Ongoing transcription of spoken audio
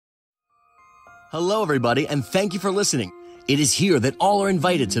Hello, everybody, and thank you for listening. It is here that all are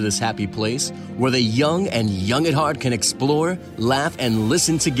invited to this happy place where the young and young at heart can explore, laugh, and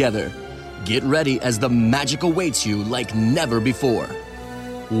listen together. Get ready as the magic awaits you like never before.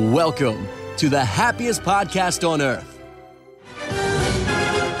 Welcome to the happiest podcast on earth.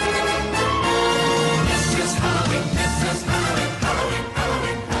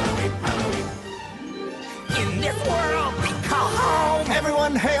 In this world we call home,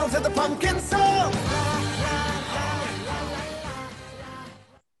 everyone hail to the pumpkin song.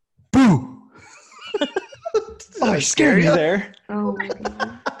 Boo! Oh, you scared me there. Oh my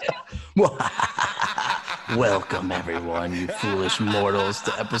God. Welcome, everyone, you foolish mortals,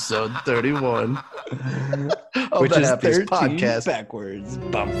 to episode 31 of Which the is happiest 13 podcast. backwards.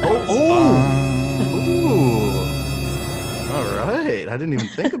 Bum, Ooh. All right. I didn't even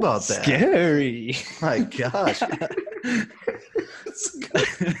think about that. Scary. My gosh.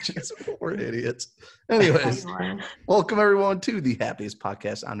 Jeez, we're idiots. Anyways, welcome everyone to the happiest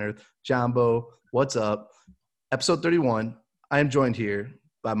podcast on earth. Jumbo, what's up? Episode 31. I am joined here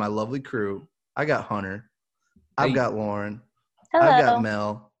by my lovely crew. I got Hunter. I've got Lauren. Hello. I've got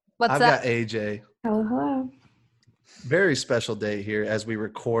Mel. What's I've up? got AJ. Hello. Very special day here as we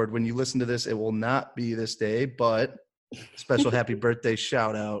record. When you listen to this, it will not be this day, but special happy birthday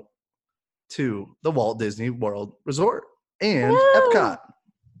shout out to the Walt Disney World Resort and Woo! Epcot.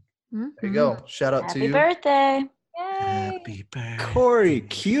 There you go. Shout out to Happy you. birthday. Yay. Happy birthday. Corey,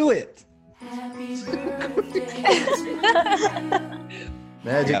 cue it.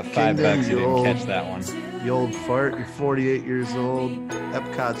 Magic Got $5 Kingdom, you didn't catch that one. You old fart. You're 48 years old.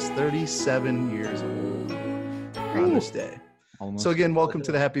 Epcot's 37 years old on this day. Almost. So again, welcome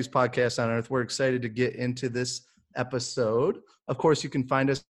to the happiest podcast on earth. We're excited to get into this episode. Of course, you can find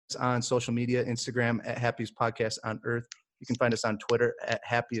us on social media, Instagram at happiest podcast on earth. You can find us on Twitter at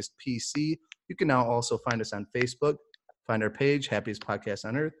happiest PC. You can now also find us on Facebook. Find our page, happiest podcast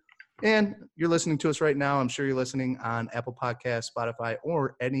on earth. And you're listening to us right now. I'm sure you're listening on Apple Podcasts, Spotify,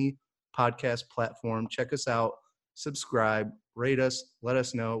 or any podcast platform. Check us out, subscribe, rate us, let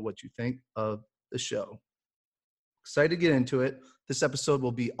us know what you think of the show. Excited to get into it. This episode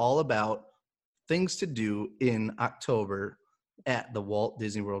will be all about things to do in October at the Walt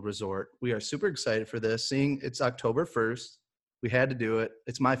Disney World Resort. We are super excited for this. Seeing it's October 1st, we had to do it.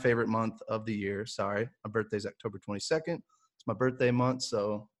 It's my favorite month of the year. Sorry, my birthday's October 22nd. It's my birthday month,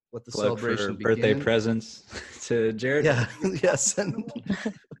 so let the celebration begin. Birthday presents to Jared. Yeah, yes. And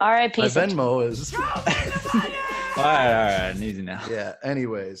R.I.P. my Venmo is. All right, easy now. Yeah.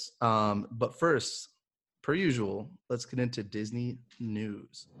 Anyways, but first, per usual, let's get into Disney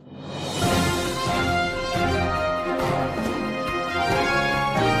news.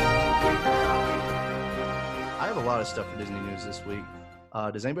 I have a lot of stuff for Disney news this week.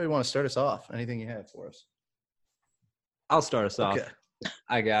 Does anybody want to start us off? Anything you have for us? I'll start us off. Okay.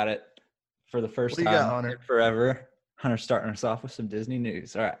 I got it. For the first What do you got, time Hunter? in forever, Hunter's starting us off with some Disney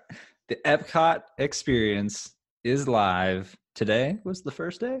news. All right. The Epcot experience is live. Today was the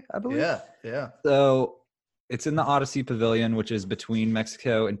first day, I believe. Yeah. So it's in the Odyssey Pavilion, which is between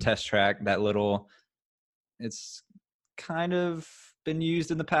Mexico and Test Track. It's kind of been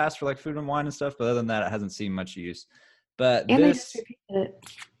used in the past for like food and wine and stuff, but other than that, it hasn't seen much use. But And they this, just repainted it.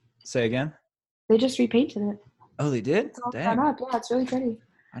 say again? They just repainted it. Oh, they did? It's all Dang. done up. Yeah, it's really pretty.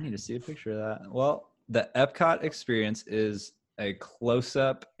 I need to see a picture of that. Well, the Epcot experience is a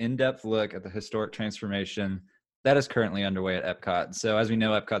close-up, in-depth look at the historic transformation that is currently underway at Epcot. So as we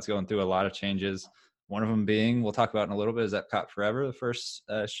know, Epcot's going through a lot of changes. One of them being, we'll talk about in a little bit, is Epcot Forever. The first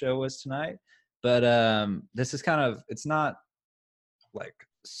show was tonight. But this is kind of, it's not like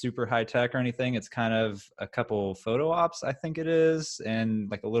super high-tech or anything. It's kind of a couple photo ops, I think it is,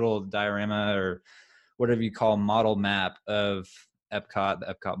 and like a little diorama or whatever you call model map of Epcot, the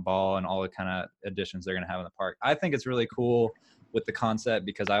Epcot ball, and all the kind of additions they're going to have in the park. I think it's really cool with the concept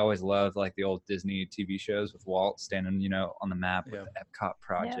because I always loved like the old Disney TV shows with Walt standing, on the map with the Epcot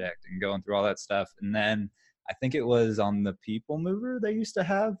project and going through all that stuff. And then I think it was on the People Mover they used to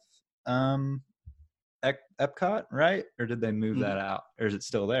have Epcot, right? Or did they move that out? Or is it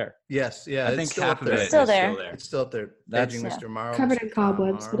still there? Yes. Yeah. I think half of it It's is still still there. there. It's still up there. That's- Paging Mr. Morrow. Covered Mr. in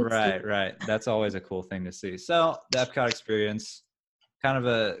cobwebs, but Morrow. it's- Right. That's always a cool thing to see. So the Epcot experience, kind of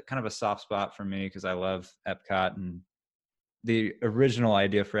a soft spot for me because I love Epcot and the original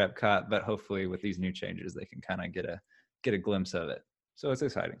idea for Epcot, but hopefully with these new changes, they can kind of get a glimpse of it. So it's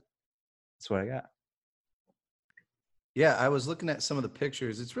exciting. That's what I got. Yeah, I was looking at some of the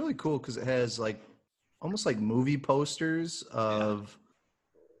pictures. It's really cool because it has like almost like movie posters of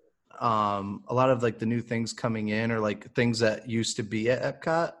a lot of like the new things coming in or like things that used to be at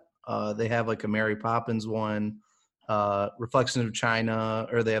Epcot. They have like a Mary Poppins one, Reflection of China,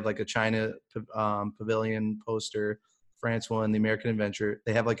 or they have like a China pavilion poster. France one, the American Adventure.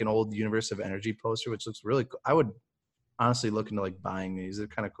 They have like an old Universe of Energy poster, which looks really cool. I would honestly look into like buying these. They're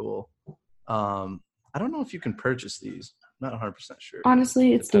kind of cool. I don't know if you can purchase these. I'm not 100% sure.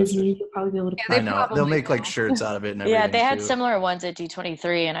 Honestly, it's Disney. You'll probably be able to. I know they'll make like shirts out of it and everything. Yeah, they had too. similar ones at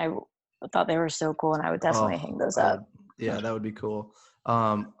D23, and I thought they were so cool, and I would definitely hang those up. Yeah, that would be cool.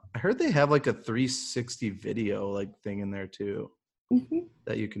 I heard they have like a 360 video like thing in there too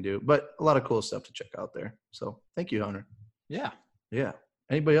that you can do, but a lot of cool stuff to check out there. So thank you, Hunter. Yeah.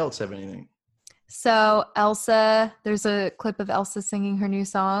 Anybody else have anything? So Elsa, there's a clip of Elsa singing her new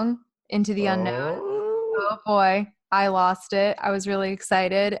song, Into the Unknown. Oh boy, I lost it. I was really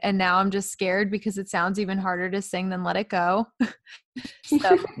excited, and now I'm just scared because it sounds even harder to sing than Let It Go. So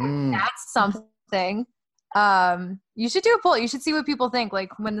that's something. You should do a poll. You should see what people think.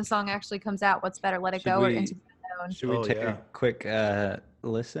 Like when the song actually comes out, what's better, Let It Go or Into the Unknown? Should we take a quick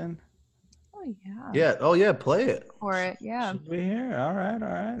listen? Oh yeah. Yeah. Oh yeah. Play it. For it. Yeah. Should we hear? All right.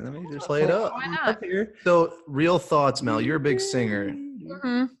 Let me just play it up. Why not? So, real thoughts, Mel. You're a big singer.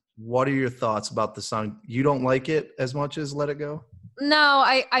 Mm-hmm. What are your thoughts about the song? You don't like it as much as Let It Go? No,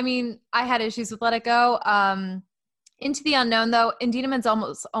 I mean, I had issues with Let It Go. Into the Unknown, though, Indinaman's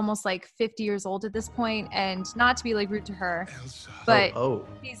almost like 50 years old at this point, and not to be like rude to her, but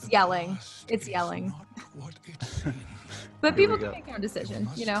he's yelling. It's yelling. But people can make their own decision,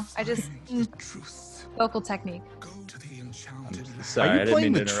 you know. I just vocal technique. Sorry, are you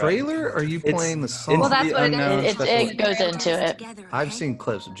playing the trailer or are you playing the song? Well, that's what it is. It goes into it. I've seen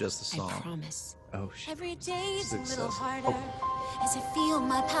clips of just the song. Oh shit. Every day's a little harder as I feel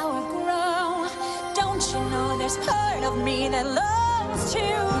my power grow. Don't you know there's part of me that longs to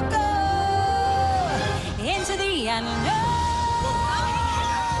go into the unknown,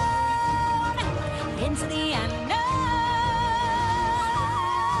 into the unknown,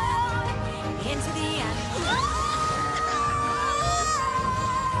 into the unknown.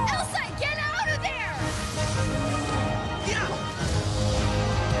 Elsa, get out of there!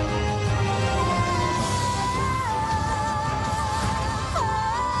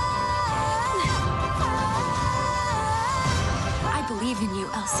 I believe in you,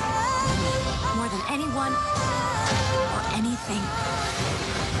 Elsa. More than anyone or anything.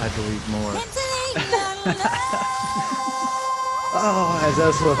 I believe more. As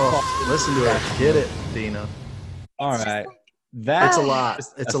Elsa. Listen to it. Get it, Dina. All right. That's a lot.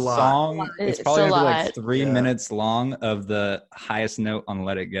 It's a lot. Song, it's It's probably a gonna be like lot. 3 minutes long of the highest note on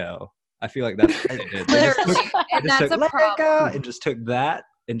Let It Go. I feel like that's what they did. Literally, and that's a problem. It just took that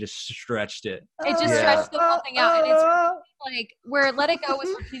and just stretched it. It just stretched the whole thing out, and it's like where Let It Go was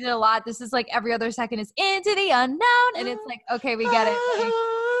repeated a lot. This is like every other second is Into the Unknown, and it's like, okay, we get it. Like,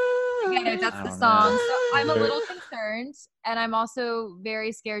 we get it. That's the song. So I'm a little concerned, and I'm also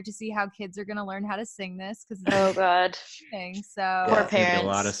very scared to see how kids are going to learn how to sing this because Oh God. thing. So Poor There's gonna be parents. a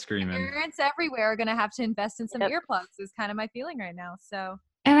lot of screaming. parents everywhere are going to have to invest in some Yep. earplugs. Is kind of my feeling right now. So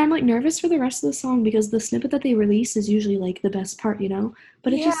And I'm like nervous for the rest of the song because the snippet that they release is usually like the best part, you know?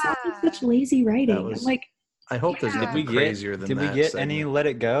 But it just sounds like such lazy writing. I'm like, I hope there's Yeah. nothing crazier than Did that. we get any segment. Let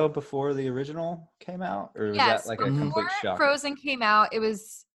It Go before the original came out, or was yes, that like a before complete shock? Frozen came out, it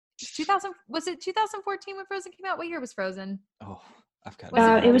was 2000. Was it 2014 when Frozen came out? What year was Frozen? Oh, I've got.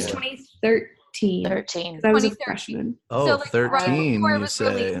 Was it was Yeah. 2013. 13. 'Cause I was a 2013. freshman. Oh, So, like, right 13, before it you was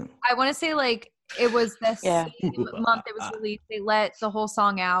say. released. I want to say like it was the Yeah. same month it was released. They let the whole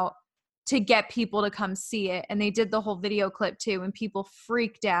song out to get people to come see it, and they did the whole video clip too, and people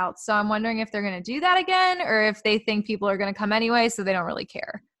freaked out. So I'm wondering if they're going to do that again, or if they think people are going to come anyway, so they don't really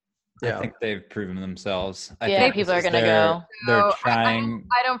care. I think they've proven themselves. I Yeah, think people this are is gonna go. They're So trying.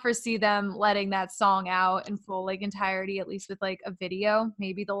 I don't foresee them letting that song out in full like entirety, at least with like a video.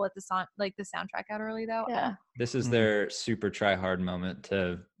 Maybe they'll let the song like the soundtrack out early though. Yeah. This is their super try hard moment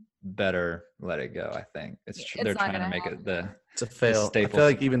to better Let It Go. I think they're not trying to gonna make it the. It's a fail. I staple feel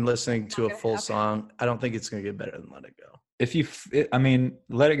like song. even listening to a gonna full happen. song, I don't think it's going to get better than Let It Go. If you, I mean,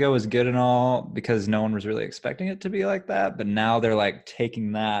 Let It Go was good and all because no one was really expecting it to be like that. But now they're like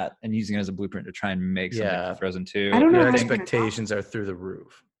taking that and using it as a blueprint to try and make something Yeah. for Frozen 2. I don't know Your how it's gonna expectations are through the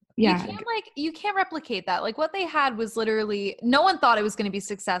roof. Yeah. You can't replicate that. Like what they had was literally no one thought it was going to be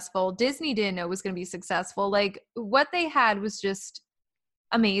successful. Disney didn't know it was going to be successful. Like what they had was just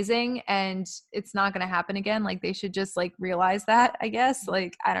amazing, and it's not going to happen again. Like they should just like realize that, I guess.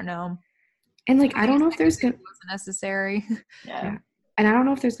 Like I don't know. And like I don't know if there's It gonna wasn't necessary. Yeah. and I don't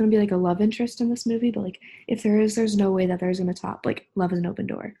know if there's gonna be like a love interest in this movie, but like if there is, there's no way that there's gonna top like Love is an Open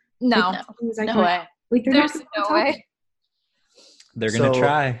Door. No. Like, things I No can- way. Like they're There's not no gonna top way. it. They're gonna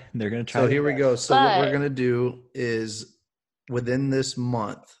try. They're gonna try. So here we go. So what we're But- gonna do is within this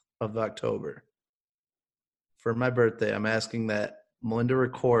month of October, for my birthday, I'm asking that Melinda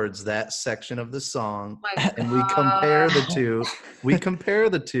records that section of the song, and we compare the two. We compare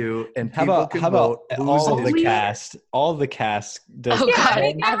the two, and people can vote who's all of the we- cast? All of the cast does. Oh God,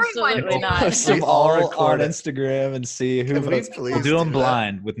 everyone absolutely do not. it. Post them We all all on record it. Instagram and see who Can we votes. please We'll do them do that?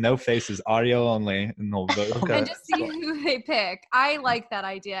 blind with no faces, audio only, and they'll vote. Okay. And just see who they pick. I like that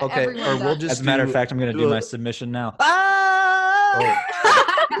idea. Okay, Everyone or we'll does. just As a matter of do- fact, I'm going to do do my a- submission now. Oh.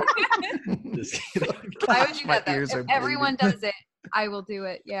 Just kidding. I would Gosh, do my that though. ears If are everyone bleeding. does it, I will do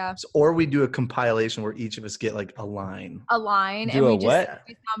it. Yeah. Or we do a compilation where each of us get like a line. A line Do and we a just what?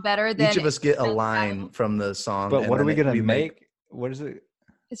 we sound better than Each of us get a That's line from the song. But and what are we then going to we make? What is it?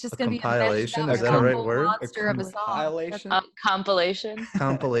 it's just a gonna be compilation? a meshed Is up that a right jumbled word? A monster of a song. compilation? Compilation.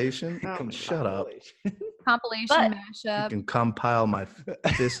 compilation? Oh my Shut up. Compilation But- You mashup. can compile my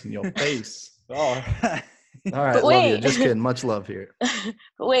fist in your face. All right. All right, But love you. wait. Just kidding. Much love here.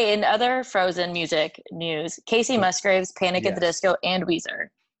 But wait, in other Frozen music news, Casey Musgraves, Panic at the Yes. Disco, and Weezer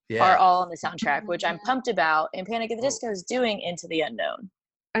Yeah. are all on the soundtrack, which I'm pumped about. And Panic at the Disco is doing Into the Unknown.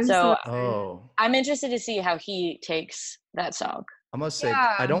 I'm So- excited. Oh, I'm interested to see how he takes that song. I must say,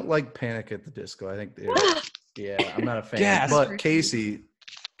 Yeah. I don't like Panic at the Disco. I think, yeah, I'm not a fan. Gas. But Casey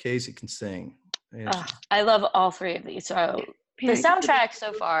can sing. And, Ugh, I love all three of these. So the Panic at the soundtrack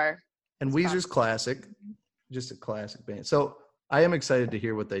so far, and Weezer's classic, just a classic band. So I am excited to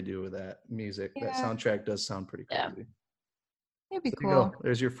hear what they do with that music. That Yeah. soundtrack does sound pretty Yeah. crazy. It'd be There you cool. go.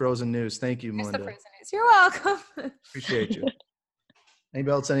 There's your Frozen news. Thank you, Here's the Melinda. Frozen news. You're welcome. Appreciate you.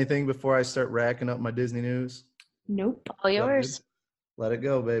 Anybody else anything before I start racking up my Disney news? Nope. all yours. Let it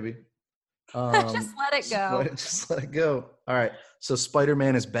go, baby. Just let it go. Just let it go. All right. So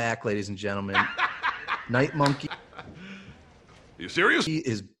Spider-Man is back, ladies and gentlemen. Night Monkey You serious?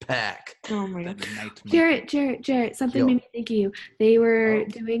 is back. Oh my god. Night Jarrett, something Yo. made me think of you. They were Oh.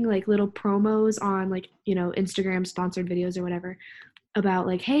 doing like little promos on like, Instagram sponsored videos or whatever about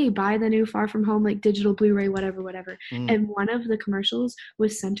like, hey, buy the new Far From Home, like digital Blu-ray, whatever. Mm. And one of the commercials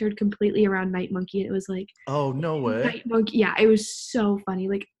was centered completely around Night Monkey. And it was like, Oh, no way. Night Monkey. Yeah, it was so funny.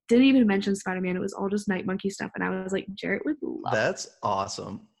 Like, didn't even mention Spider-Man. It was all just Night Monkey stuff. And I was like, Jarrett would love it. That's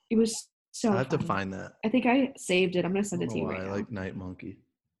awesome. It was so I have to funny. find that. I think I saved it. I'm going to send I it don't to know you why right I now. like Night Monkey.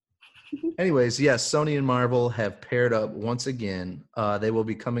 Anyways, yes, Sony and Marvel have paired up once again. They will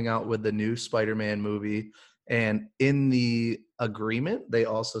be coming out with the new Spider-Man movie. And in the agreement, they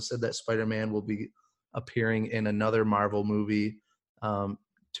also said that Spider-Man will be appearing in another Marvel movie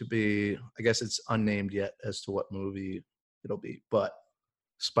to be, I guess it's unnamed yet as to what movie it'll be. But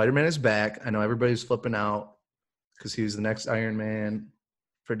Spider-Man is back. I know everybody's flipping out because he's the next Iron Man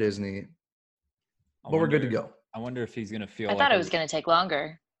for Disney. But we're good to go. I wonder if he's gonna feel. I thought it was going to take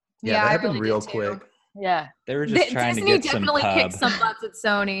longer. Yeah, Yeah, that I happened really real did too. quick. Yeah. They were just trying Disney to get some definitely pub. kicked some butts at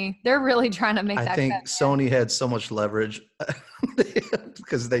Sony. They're really trying to make I that think cut. Sony had so much leverage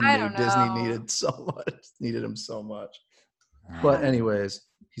because they I knew don't Disney know. needed him so much. But anyways,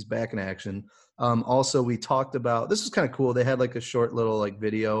 he's back in action. Also, we talked about, this was kind of cool. They had like a short little like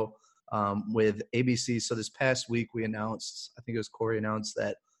video with ABC. So this past week we announced, I think it was Corey announced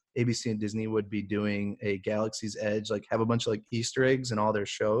that ABC and Disney would be doing a Galaxy's Edge, like have a bunch of like Easter eggs in all their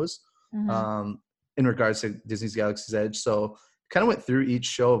shows Mhm. in regards to Disney's Galaxy's Edge. So kind of went through each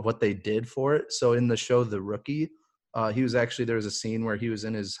show of what they did for it. So in the show The Rookie, he was actually, there was a scene where he was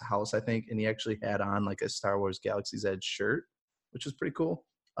in his house, I think, and he actually had on like a Star Wars Galaxy's Edge shirt, which was pretty cool.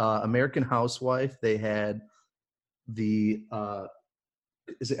 American Housewife, they had the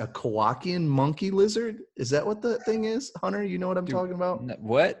is it a Kowakian monkey lizard? Is that what the thing is? Hunter, you know what I'm talking about?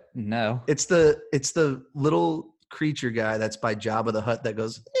 What? No. It's the little creature guy that's by Jabba the Hutt that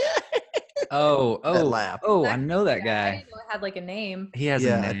goes that laugh. Oh, I know that I guy. didn't know it had like a name. He has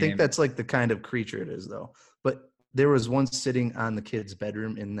Yeah, a name. I think that's like the kind of creature it is though. But there was one sitting on the kid's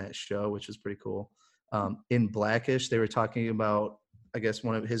bedroom in that show, which was pretty cool. In Blackish, they were talking about, I guess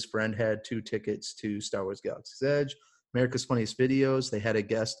one of his friend had 2 tickets to Star Wars Galaxy's Edge. America's Funniest Videos, they had a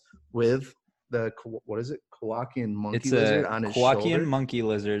guest with the, what is it? Kowakian monkey It's lizard a on his Kowakian shoulder. monkey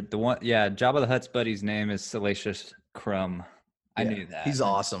lizard. The one, yeah. Jabba the Hutt's buddy's name is Salacious Crumb. I Yeah, knew that. He's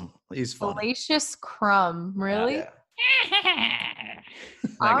awesome. He's funny. Salacious Crumb. Really? Yeah.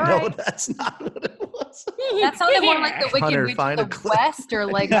 All Like, no, right. that's not what it was. That sounded more like the Wicked Hunter, Witch find of a the clip. West or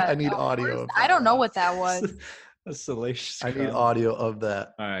like Yeah, a I need a audio horse. of I that. don't know what that was. A Salacious I need Crumb. audio of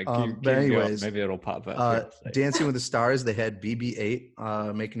that. All right. But Keep going. anyways, Maybe it'll pop up. here in a second. Dancing with the Stars, they had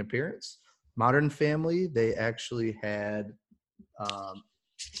BB-8 make an appearance. Modern Family, they actually had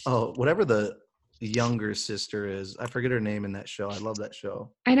whatever the younger sister is. I forget her name in that show. I love that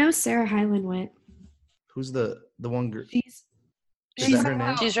show. I know Sarah Hyland went. Who's the one girl? She's Is that her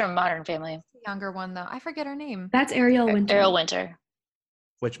name? She's from Modern Family. Younger one though. I forget her name. that's Ariel Winter. Ariel Winter.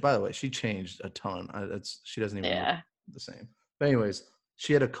 Which, by the way, she changed a ton. She doesn't even Yeah. look the same. But anyways,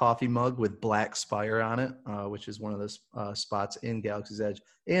 she had a coffee mug with Black Spire on it, which is one of the spots in Galaxy's Edge.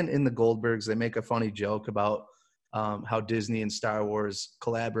 And in the Goldbergs, they make a funny joke about how Disney and Star Wars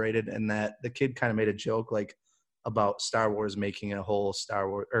collaborated, and that the kid kind of made a joke like about Star Wars making a whole Star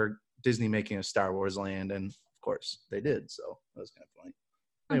Wars, or Disney making a Star Wars land, and of course they did. So that was kind of funny.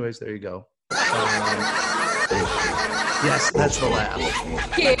 Anyways, there you go. Yes, that's the laugh.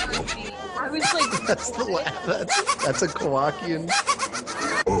 I was like, That's the laugh. That's a Kowakian.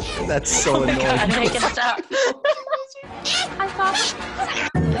 That's so annoying. God, make it stop. I thought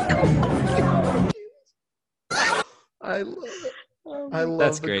I love it. I love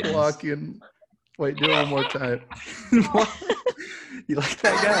That's the greatness. Kowakian. Wait, do it one more time. You like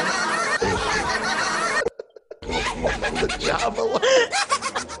that guy? The Jabba laugh.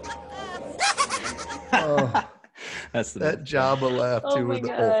 Oh, That's the that Jabba laugh Oh too. my with the-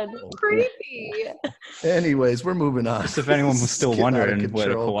 God. creepy. Anyways, we're moving on. Just if anyone was still Getting out of wondering what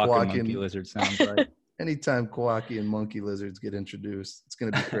a control. Kawaka monkey lizard sounds like. Anytime Kawaki and monkey lizards get introduced, it's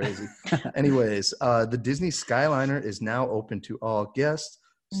going to be crazy. Anyways, the Disney Skyliner is now open to all guests,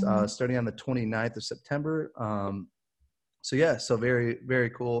 starting on the 29th of September. So very, very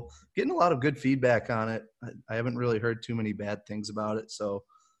cool. Getting a lot of good feedback on it. I haven't really heard too many bad things about it. So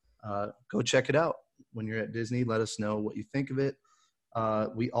go check it out. When you're at Disney, let us know what you think of it.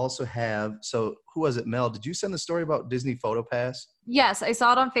 We also have, so who was it, Mel? Did you send the story about Disney PhotoPass? Yes, I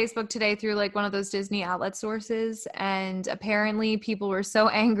saw it on Facebook today through like one of those Disney outlet sources, and apparently people were so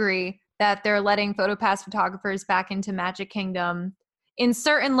angry that they're letting PhotoPass photographers back into Magic Kingdom in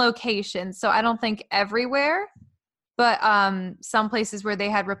certain locations. So I don't think everywhere, but some places where they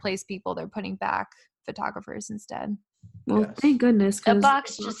had replaced people, they're putting back photographers instead. Well, Yes. thank goodness. A 'cause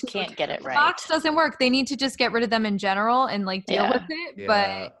box just can't get it The right. box doesn't work. They need to just get rid of them in general and like deal Yeah. with it. Yeah,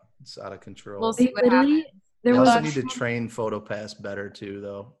 But it's out of control. we'll They see what literally, happens. there They was also need to train PhotoPass better too,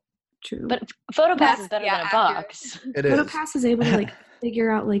 though. true. But PhotoPass is better Yeah, than a accurate. box. It is. PhotoPass is able to like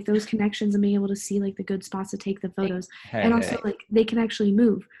figure out like those connections and being able to see like the good spots to take the photos. Hey, And also like they can actually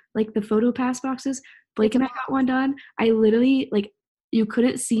move. Like the PhotoPass boxes, Blake and I got one done. I literally like you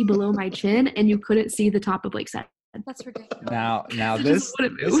couldn't see below my chin and you couldn't see the top of Blake's head. That's ridiculous. now It this just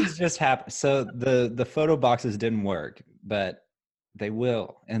wouldn't this move. has just happened. So the photo boxes didn't work, but they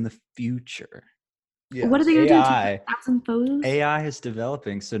will in the future. Yes. What are they gonna do? AI. Take 1,000 photos? AI is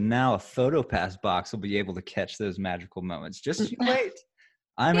developing, so now a PhotoPass box will be able to catch those magical moments. Just you wait.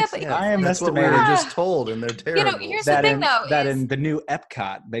 I am That's what we were estimating just told, and they're terrible. here's the that thing in though. that is- in the new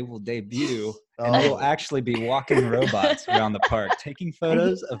Epcot they will debut, and Oh. they will actually be walking robots around the park taking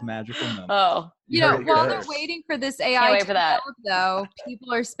photos of magical moments. Oh, heard it while here they're first. waiting for this Can't AI wait to for that. develop, though,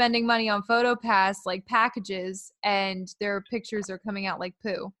 people are spending money on PhotoPass like packages, and their pictures are coming out like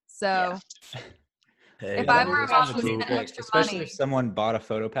poo. So Hey, if that I were is about the to truth. spend extra Especially money, if someone bought a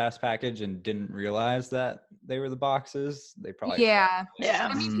PhotoPass package and didn't realize that they were the boxes, they probably yeah. yeah.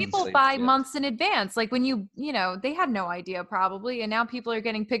 I mean, Mm. people So, buy yeah. months in advance. Like when they had no idea probably, and now people are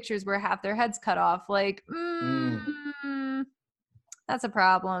getting pictures where half their heads cut off. Like, that's a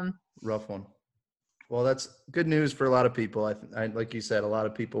problem. Rough one. Well, that's good news for a lot of people. I like you said, a lot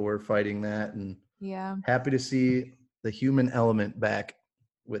of people were fighting that, and Yeah. happy to see the human element back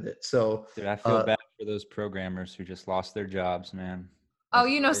with it. So Dude, I feel bad for those programmers who just lost their jobs, man. Oh,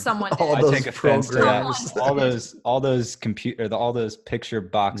 someone all did. I those take offense to that. programmers, all those picture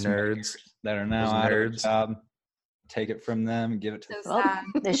box nerds. makers that are now Those out of a nerds. job. Take it from them and give it to So Well, sad.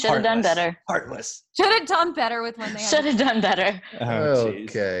 they should have done Heartless. better. Heartless. Should have done better with when they Should had. have done better. Oh, jeez.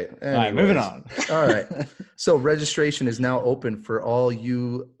 Okay. All right, moving Anyways. on. All right. So registration is now open for all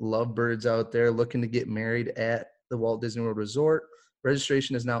you lovebirds out there looking to get married at the Walt Disney World Resort.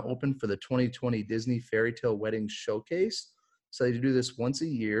 Registration is now open for the 2020 Disney Fairy Tale Wedding Showcase. So they do this once a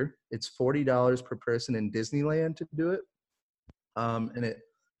year. It's $40 per person in Disneyland to do it. And it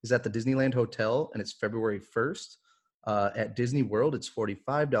is at the Disneyland Hotel, and it's February 1st. At Disney World, it's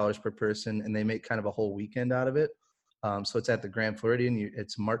 $45 per person, and they make kind of a whole weekend out of it. So it's at the Grand Floridian.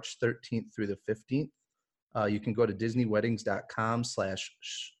 It's March 13th through the 15th. You can go to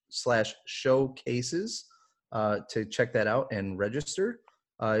disneyweddings.com/showcases to check that out and register.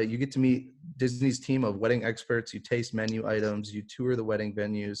 You get to meet Disney's team of wedding experts. You taste menu items, you tour the wedding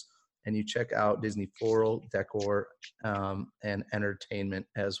venues, and you check out Disney floral decor and entertainment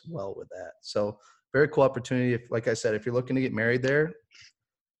as well with that. So very cool opportunity. If, like I said, if you're looking to get married there,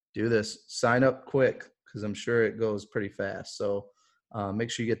 do this. Sign up quick because I'm sure it goes pretty fast. So make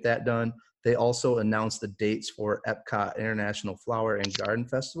sure you get that done. They also announced the dates for Epcot International Flower and Garden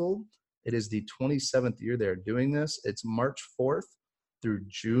Festival. It is the 27th year they're doing this. It's March 4th through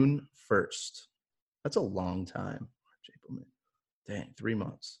June 1st. That's a long time. Dang, 3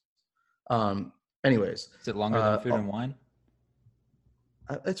 months. Anyways. Is it longer than Food and Wine?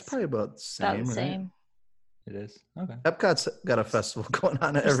 It's probably about the same. About the right? same. It is. Okay. Epcot's got a festival going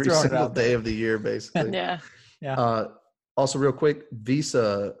on Just every throwing it single out there. day of the year, basically. Yeah. Yeah. Also, real quick,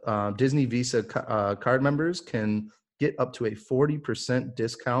 Visa, Disney Visa card members can get up to a 40%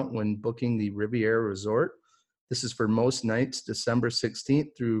 discount when booking the Riviera Resort. This is for most nights, December 16th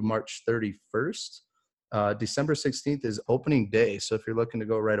through March 31st. December 16th is opening day, so if you're looking to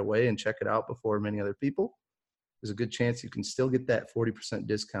go right away and check it out before many other people, there's a good chance you can still get that 40%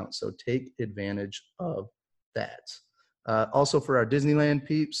 discount, so take advantage of that. Also, for our Disneyland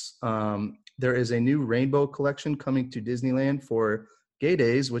peeps, there is a new rainbow collection coming to Disneyland for Gay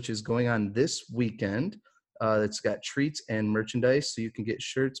Days, which is going on this weekend. It's got treats and merchandise, so you can get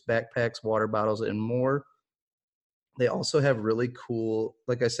shirts, backpacks, water bottles, and more. They also have really cool,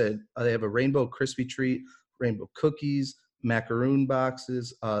 like I said, they have a rainbow crispy treat, rainbow cookies, macaroon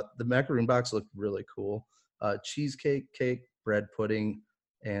boxes. The macaroon box looked really cool. Cheesecake, cake, bread pudding,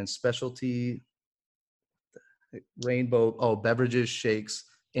 and specialty rainbow, beverages, shakes,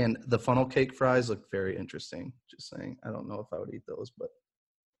 and the funnel cake fries look very interesting. Just saying. I don't know if I would eat those, but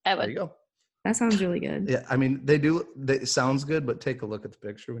I there would. you go. That sounds really good. Yeah, I mean, it sounds good, but take a look at the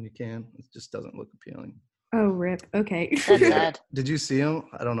picture when you can. It just doesn't look appealing. Oh, rip. Okay. That's sad. Did you see them?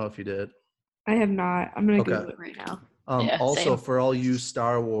 I don't know if you did. I have not. I'm going to Okay. Google it right now. Yeah, Also, same. for all you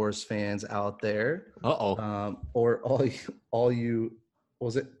Star Wars fans out there, or all you, what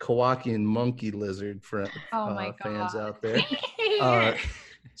was it, Kowakian monkey lizard fans out there.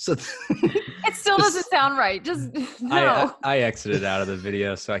 So It still doesn't sound right. Just no. I exited out of the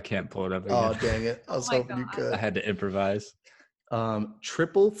video, so I can't pull it up again. oh dang it! I was my hoping you God. could. I had to improvise.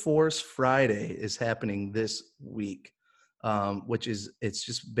 Triple Force Friday is happening this week, which is it's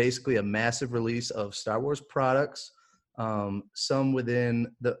just basically a massive release of Star Wars products. Some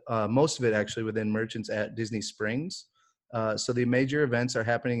within the most of it actually within merchants at Disney Springs. So the major events are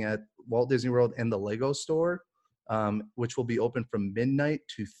happening at Walt Disney World and the Lego store, which will be open from midnight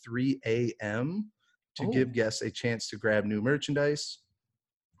to 3 a.m. to give guests a chance to grab new merchandise.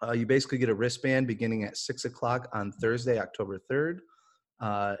 You basically get a wristband beginning at 6 o'clock on Thursday, October 3rd.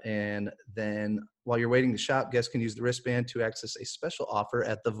 And then while you're waiting to shop, guests can use the wristband to access a special offer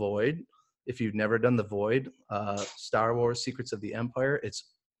at the Void. If you've never done the Void, Star Wars Secrets of the Empire,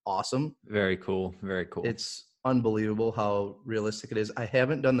 it's awesome. Very cool. Very cool. It's unbelievable how realistic it is. I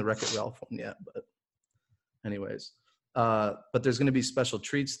haven't done the Wreck-It Ralph one yet, but anyways. But there's going to be special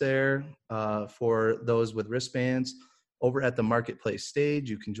treats there for those with wristbands. Over at the Marketplace stage,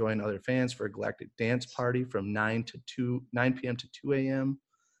 you can join other fans for a galactic dance party from 9 p.m. to 2 a.m.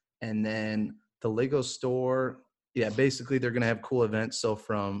 And then the Lego store, basically they're going to have cool events. So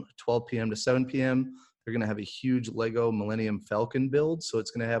from 12 p.m. to 7 p.m., they're going to have a huge Lego Millennium Falcon build. So it's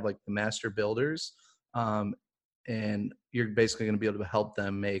going to have like the master builders. And you're basically going to be able to help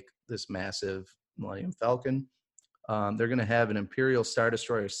them make this massive Millennium Falcon. They're going to have an Imperial Star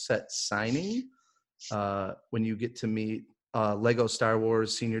Destroyer set signing when you get to meet Lego Star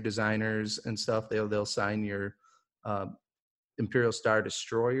Wars senior designers and stuff. They'll sign your Imperial Star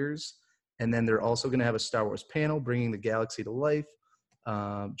Destroyers. And then they're also going to have a Star Wars panel bringing the galaxy to life.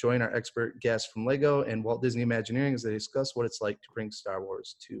 Join our expert guests from Lego and Walt Disney Imagineering as they discuss what it's like to bring Star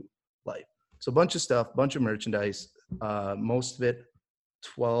Wars to life. So a bunch of stuff, bunch of merchandise, most of it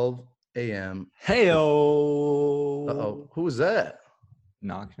 12 a.m. Hey-o. Uh-oh, who was that?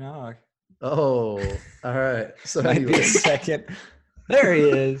 Knock, knock. Oh, all right. So Might be a anyway, second. There he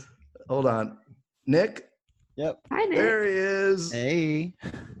is. hold on. Nick? Yep. Hi, Nick. There he is. Hey.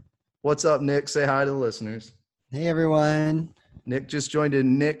 What's up, Nick? Say hi to the listeners. Hey, everyone. Nick just joined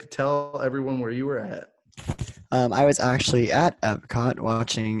in. Nick, tell everyone where you were at. I was actually at Epcot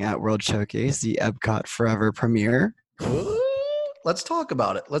watching at World Showcase, the Epcot Forever premiere. Ooh, let's talk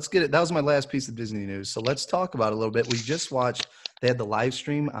about it. Let's get it. That was my last piece of Disney news. So let's talk about it a little bit. We just watched, they had the live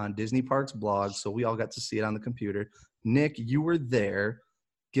stream on Disney Parks blog, so we all got to see it on the computer. Nick, you were there.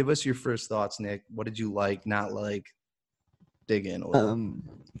 Give us your first thoughts, Nick. What did you like, not like? Dig in a little.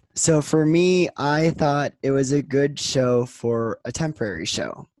 So for me, I thought it was a good show for a temporary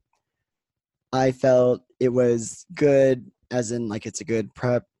show. I felt it was good, as in like it's a good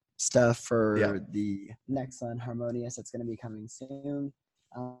prep stuff for the next one, Harmonious, that's going to be coming soon.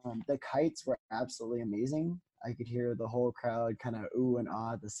 The kites were absolutely amazing. I could hear the whole crowd kind of ooh and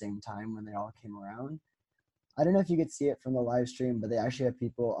ah at the same time when they all came around. I don't know if you could see it from the live stream, but they actually have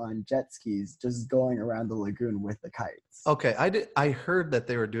people on jet skis just going around the lagoon with the kites. Okay, I heard that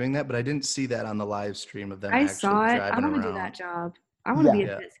they were doing that, but I didn't see that on the live stream of them I actually saw it. I driving want to around. do that job. I want to be a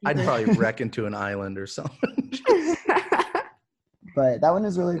Yeah, jet ski I'd person. probably wreck into an island or something. But that one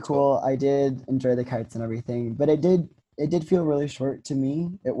was really That's cool. I did enjoy the kites and everything, but it did feel really short to me.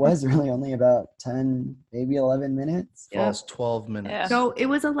 It was really only about 10, maybe 11 minutes. False 12 minutes. Yeah. So it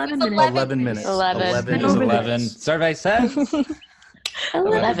was 11 minutes. 11 minutes. 11. 11 It was Over 11. this. Survey says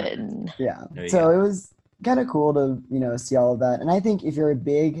 11. Yeah. There you So go. it was kind of cool to, see all of that. And I think if you're a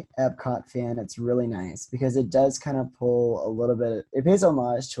big Epcot fan, it's really nice because it does kind of pull a little bit, it pays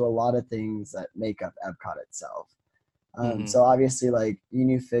homage to a lot of things that make up Epcot itself. So obviously, like, you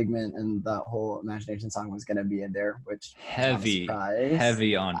knew Figment and that whole Imagination song was going to be in there, which heavy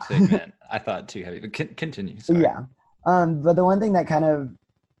surprise. on Figment. I thought too heavy, but continue. Sorry. Yeah. But the one thing that kind of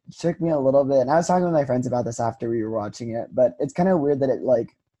shook me a little bit, and I was talking with my friends about this after we were watching it, but it's kind of weird that it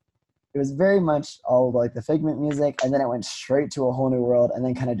was very much all like the Figment music, and then it went straight to a whole new world, and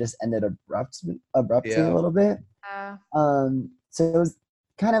then kind of just ended abruptly Yeah. a little bit. So it was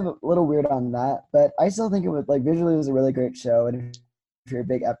kind of a little weird on that, but I still think it was like visually it was a really great show, and if you're a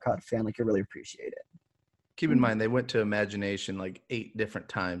big Epcot fan, like, you really appreciate it. Keep in mind, they went to Imagination like 8 different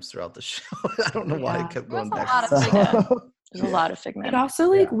times throughout the show. I don't know why Yeah. it kept That's going a back. lot of So- Figment. There's a lot of It Figment.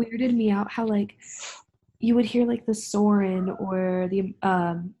 also weirded me out how like you would hear like the Soarin' or the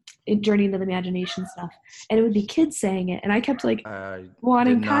Journey into the Imagination stuff, and it would be kids saying it, and I kept like I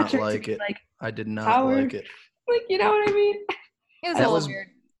wanting did not Patrick like to be it. like I did not Howard. like it. you know what I mean? It was That a little was- weird.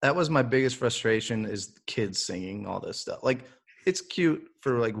 That was my biggest frustration is kids singing all this stuff. Like, it's cute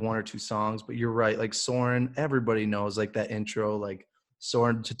for like 1 or 2 songs, but you're right. Like Soarin', everybody knows like that intro, like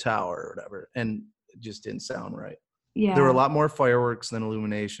Soarin' to Tower or whatever, and it just didn't sound right. Yeah, There were a lot more fireworks than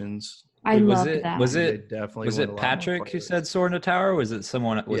illuminations. I Wait, loved that. Was They it definitely was went it a lot more Patrick who fireworks. said "Soar in the Tower"? Or was it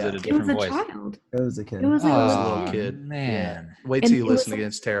someone? Was Yeah. it a It different was a voice? child. It was a kid. It was a It was a little little kid. kid. Man. Wait And till you it was listen like- again.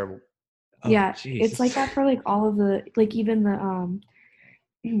 It's terrible. Oh, Yeah, Jesus. it's like that for like all of the like even the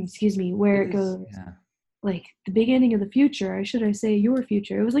excuse me, where it goes Yeah. like the beginning of the future, or should I say your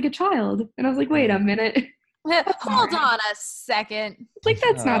future? It was like a child, and I was like, wait a minute. Hold on a second. Like,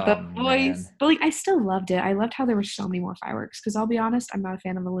 that's not the Oh, voice. man. But like, I still loved it. I loved how there were so many more fireworks. Because I'll be honest, I'm not a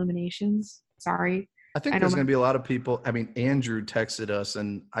fan of Illuminations. Sorry. I think I there's know going to be a lot of people. I mean, Andrew texted us,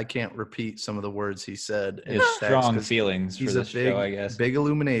 and I can't repeat some of the words he said. in His his text strong 'cause feelings for He's a this big, show, I guess. big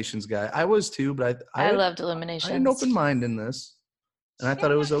Illuminations guy. I was too, but I loved I Illuminations. had an open mind in this, and I thought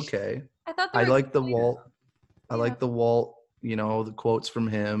it was okay. I thought they I were like the clear. Walt. I Yeah. like the Walt. You know, the quotes from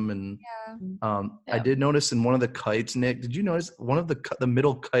him, and Yeah. I did notice in one of the kites, Nick. Did you notice one of the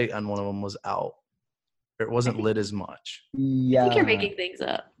middle kite on one of them was out? Or it wasn't lit as much. Yeah. I think you're making things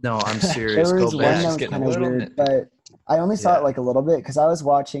up. No, I'm There serious. was Go one back. that was getting a kind of little weird, nitpicky. but I only saw Yeah. it like a little bit because I was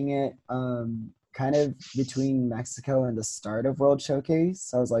watching it kind of between Mexico and the start of World Showcase.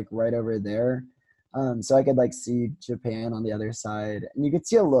 So I was like right over there. So I could like see Japan on the other side, and you could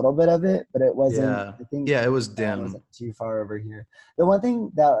see a little bit of it, but it wasn't. Yeah. I think Yeah, it was it dim. wasn't too far over here. The one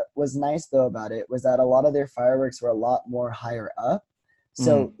thing that was nice though about it was that a lot of their fireworks were a lot more higher up.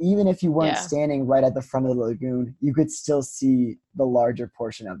 So even if you weren't Yeah. standing right at the front of the lagoon, you could still see the larger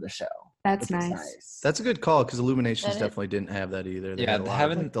portion of the show. That's which was nice. That's a good call because Illuminations That it- definitely didn't have that either. They Yeah, had a lot of,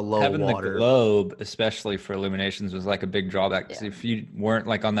 having like, the low having water. the globe, especially for Illuminations, was like a big drawback. Because Yeah. if you weren't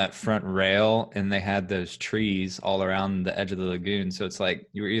like on that front rail and they had those trees all around the edge of the lagoon, so it's like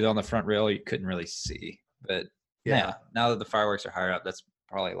you were either on the front rail or you couldn't really see. But yeah, now that the fireworks are higher up, that's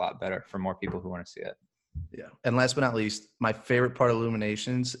probably a lot better for more people who want to see it. Yeah. And last but not least, my favorite part of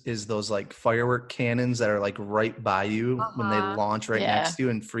Illuminations is those like firework cannons that are like right by you when they Uh-huh. launch right Yeah. next to you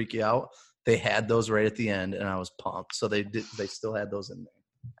and freak you out. They had those right at the end, and I was pumped. So they still had those in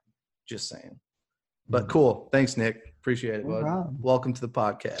there. Just saying. But cool. Thanks, Nick. Appreciate it, No bud. problem. Welcome to the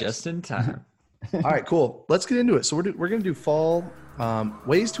podcast. Just in time. All right, cool. Let's get into it. So we're going to do fall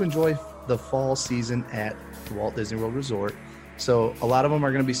ways to enjoy the fall season at the Walt Disney World Resort. So a lot of them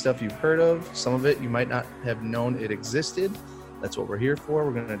are going to be stuff you've heard of. Some of it you might not have known it existed. That's what we're here for.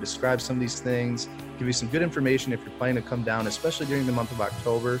 We're going to describe some of these things, give you some good information if you're planning to come down, especially during the month of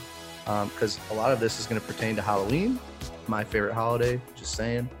October, because a lot of this is going to pertain to Halloween, my favorite holiday, just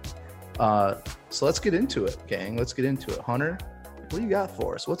saying. So let's get into it, gang. Let's get into it. Hunter, what do you got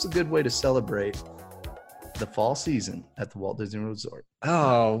for us? What's a good way to celebrate the fall season at the Walt Disney World Resort?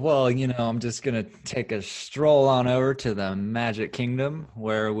 Oh, well, I'm just going to take a stroll on over to the Magic Kingdom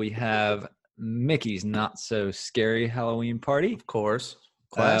where we have Mickey's Not So Scary Halloween Party. Of course.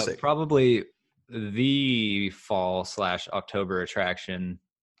 Classic. Probably the fall/October attraction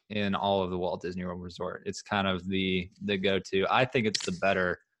in all of the Walt Disney World Resort. It's kind of the go-to. I think it's the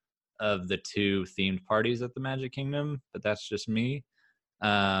better of the two themed parties at the Magic Kingdom, but that's just me.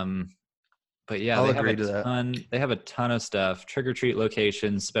 But yeah, I'll they have agree a to that. ton. They have a ton of stuff: trick or treat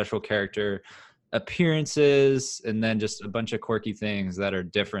locations, special character appearances, and then just a bunch of quirky things that are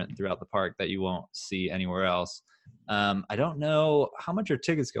different throughout the park that you won't see anywhere else. I don't know how much are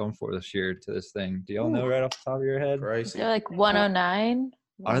tickets going for this year to this thing. Do y'all know right off the top of your head? They're Pricey. like 109.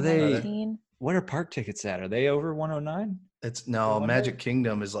 Are they? 119. What are park tickets at? Are they over 109? It's no one Magic day?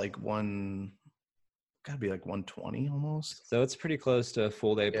 Kingdom is like gotta be like 120 almost. So it's pretty close to a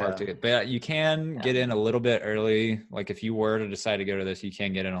full day park Yeah. ticket. But you can get in a little bit early. Like if you were to decide to go to this, you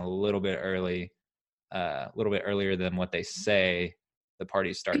can get in a little bit early, a little bit earlier than what they say the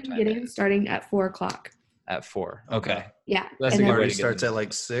parties You start can time get in is, starting at 4:00. at 4. Okay. Okay. Yeah. That's and a then, good way Party to get starts in. at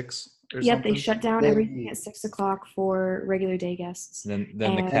like 6 or yep, something. they shut down They- everything at 6:00 for regular day guests. Then the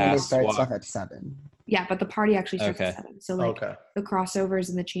And- And they cast start walk. stuff at 7. Yeah, but the party actually starts Okay. at 7. So like Okay. the crossovers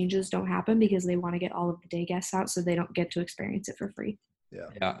and the changes don't happen because they want to get all of the day guests out so they don't get to experience it for free.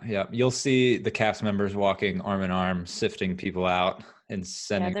 Yeah. You'll see the cast members walking arm in arm, sifting people out and Yeah,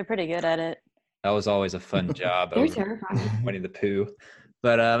 sending. they're pretty good at it. That was always a fun job. They're of terrifying. Winnie the Pooh.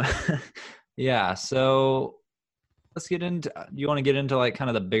 But yeah, so let's get into, you want to get into like kind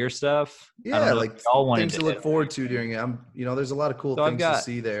of the bigger stuff? I don't Yeah, know like if y'all wanted things to look forward to during it. There's a lot of cool So I've things got- to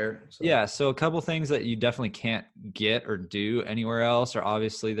see there. So. Yeah, so a couple things that you definitely can't get or do anywhere else are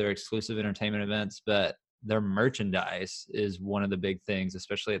obviously their exclusive entertainment events, but their merchandise is one of the big things,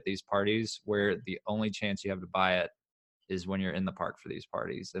 especially at these parties where the only chance you have to buy it is when you're in the park for these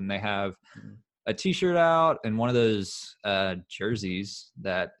parties. And they have a t-shirt out and one of those jerseys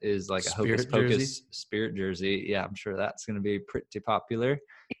that is like a Hocus Spirit jersey? Pocus spirit jersey. Yeah, I'm sure that's going to be pretty popular.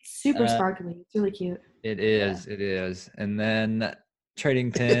 It's super Uh, sparkly. It's really cute. It is. And then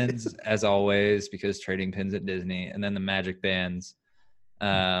trading pins, as always, because trading pins at Disney, and then the magic bands.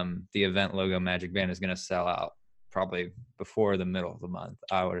 The event logo magic band is going to sell out probably before the middle of the month,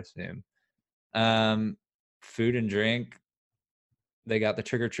 I would assume. Food and drink. They got the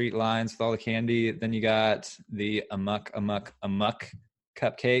trick or treat lines with all the candy. Then you got the Amok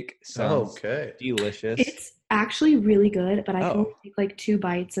cupcake. Sounds Okay. delicious. It's actually really good, but I can Oh. only take like 2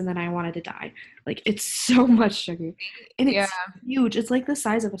 bites and then I wanted to die. Like it's so much sugar. And it's Yeah. huge. It's like the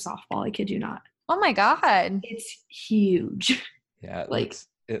size of a softball, I kid you not. Oh my God. It's huge. Yeah, like-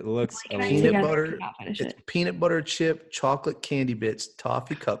 it looks a Like, I Peanut little, together butter- could not finish It's it. peanut butter chip, chocolate candy bits,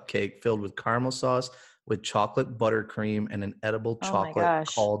 toffee cupcake filled with caramel sauce with chocolate buttercream and an edible Oh my chocolate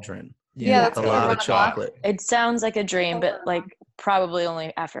gosh. cauldron. Yeah, That's that's a what I lot of wanna chocolate. It sounds like a dream, but like probably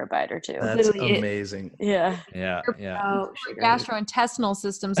only after a bite or two. That's Literally, amazing. Yeah. yeah. Oh, sugar. Gastrointestinal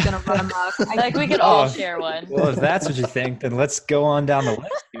system's gonna run amok. Like we could all Oh. share one. Well, if that's what you think, then let's go on down the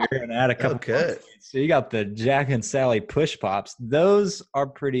list here and add a couple. Okay. So you got the Jack and Sally push pops. Those are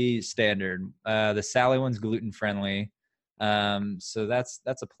pretty standard. The Sally one's gluten friendly, so that's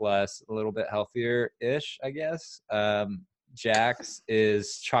a plus. A little bit healthier ish, I guess. Jack's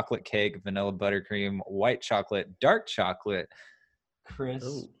is chocolate cake, vanilla buttercream, white chocolate, dark chocolate, crisp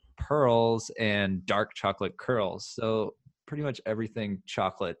Ooh. pearls, and dark chocolate curls. So pretty much everything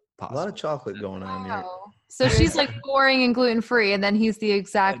chocolate A possible. lot of chocolate going on here. Wow. So she's like boring and gluten free, and then he's the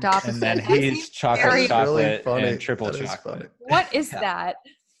exact opposite. And then That's he's chocolate, very- That's really chocolate, funny. and triple That is chocolate. funny. What is Yeah. that?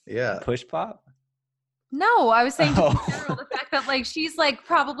 Yeah. Push pop? No, I was saying just in Oh. general, the fact that like she's like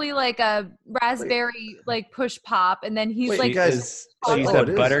probably like a raspberry like push pop, and then he's Wait, like you guys- she's oh, a it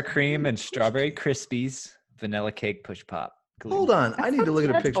is. buttercream and strawberry crispies vanilla cake push pop. Hold on. I need to look at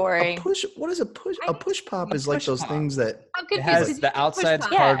a That's picture. boring. What is a push? I A push pop a is like push those pop. things that I'm It confused. has because the you push outside's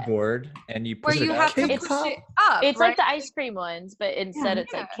pop, Yeah. cardboard and you where push you it have up. to Cake push pop? it up. It's right? like the ice cream ones, but instead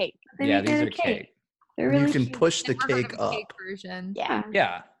it's like Yeah. cake. They Yeah, make these it are a cake. They're really you can cute. push the Never heard cake of a cake up. version. Yeah.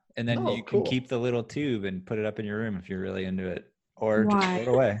 Yeah. And then Oh, you can cool. keep the little tube and put it up in your room if you're really into it. Or Why? just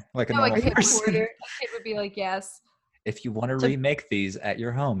throw it away like a No, a normal kid, person. would, a kid would be like, yes. If you want to So- remake these at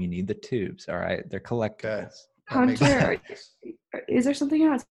your home, you need the tubes. All right. They're collectibles. That makes Hunter, sense. is there something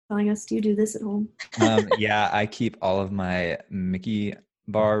you're not telling us? Do you do this at home? Yeah, I keep all of my Mickey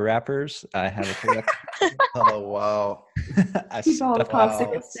bar wrappers. I have a collection. Oh wow. I Keep all the stuff all-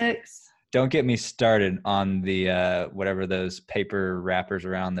 popsicle sticks. Don't get me started on the whatever those paper wrappers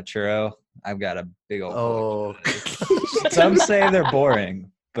around the churro. I've got a big old. Oh. collection. Some say they're boring,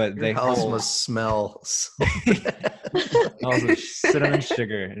 but Your they house hold. must smell. so- Smells of cinnamon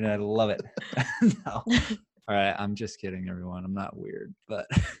sugar, and I love it. No. All right, I'm just kidding, everyone. I'm not weird, but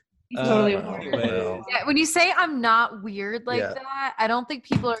Totally anyways, Yeah, when you say I'm not weird like Yeah. that, I don't think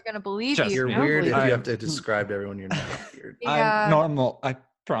people are gonna believe Just you. You're me. weird if I- you have to describe to everyone you're not weird. Yeah. I'm normal. I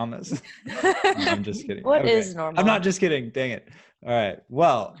promise. No, I'm just kidding. What Okay. is normal? I'm not just kidding. Dang it. All right.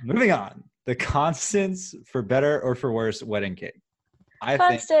 Well, moving on. The constants for better or for worse wedding cake. I think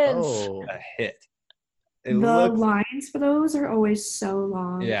Constance. Oh, a hit. It The looks lines for those are always so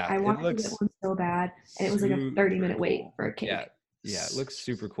long. Yeah, I it wanted to looks get one so bad, and it was like a super 30-minute wait cool. for a cake. Yeah, it looks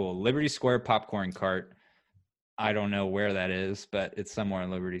super cool. Liberty Square popcorn cart. I don't know where that is, but it's somewhere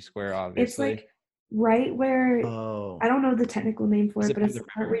in Liberty Square, obviously. It's like right where oh. I don't know the technical name for Is it, it but by it's the the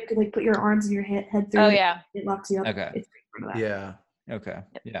part river? where you could like put your arms and your head through. Oh it, yeah. it locks you up. Okay. It's right in front of that. Yeah. Okay.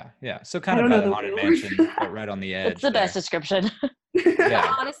 Yeah. So I kind of don't by know the the Haunted real word Mansion, for that. but right on the edge. It's the best there. description.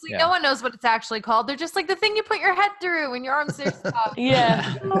 Yeah. Honestly, Yeah. no one knows what it's actually called. They're just like the thing you put your head through and your arms are stuck.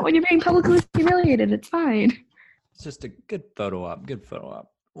 Yeah. Oh, when you're being publicly humiliated, it's fine. It's just a good photo op.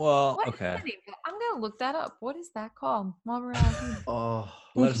 Well, What is okay. it even? I'm gonna look that up. What is that called? While we're out here. Oh.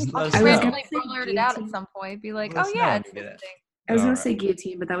 Let us I'll know. just was randomly gonna say blurt it out at guillotine. some point. Be like, Let oh us know yeah, when it's you get this it. thing. I was All gonna right. say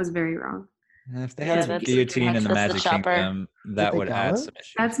guillotine, but that was very wrong. And if they Yeah, had a that's- guillotine in the that's the Magic chopper. Kingdom, that the would add gallows? some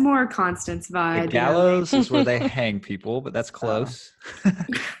issues. That's more Constance The vibe. gallows is where they hang people, but that's close.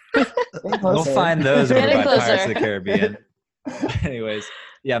 Getting We'll closer. find those over Getting by Pirates of closer. the Caribbean. Anyways,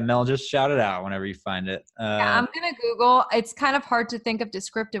 yeah, Mel, just shout it out whenever you find it. Yeah, I'm gonna Google. It's kind of hard to think of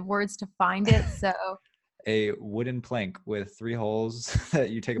descriptive words to find it. So A wooden plank with 3 holes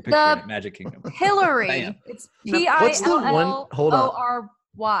that you take a picture The in at Magic Kingdom. pillory. Bam. It's What's the one- hold on.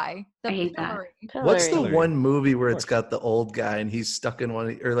 Pillory. The I hate that. pillory. What's the Hillary. one movie where Of it's course. got the old guy and he's stuck in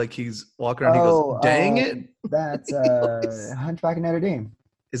one, or like he's walking around? Oh, he goes, "Dang it!" That's Hunchback of Notre Dame.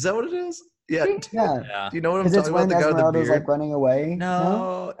 Is that what it is? Yeah. Yeah, Yeah. Do you know what I'm because it's talking about? when The guy with the Esmeralda's beard. like running away.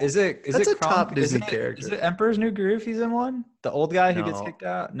 No, is it? Is That's it a top Kronk? Disney Is it- character. Is it Emperor's New Groove? He's in one. The old guy who gets No. kicked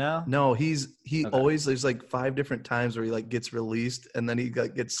out. No. No, he Okay. always, there's like 5 different times where he like gets released and then he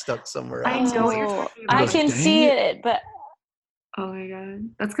gets stuck somewhere I else. know what you're Oh, talking I about. can Dang see it. it, but Oh my god,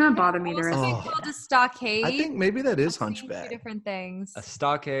 that's gonna bother me the Also rest. be Oh. called a stockade. I think maybe that is I'm seeing two Hunchback. different things. A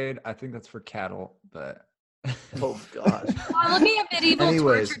stockade. I think that's for cattle, but. Oh gosh. While looking at medieval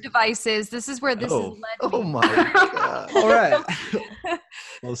Anyways. torture devices, this is where this Oh. has led me. Oh my god. All right.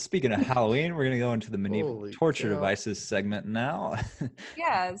 Well, speaking of Halloween, we're gonna go into the medieval Holy torture cow. devices segment now.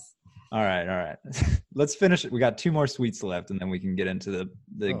 Yes. All right. Let's finish it. We got 2 more sweets left, and then we can get into the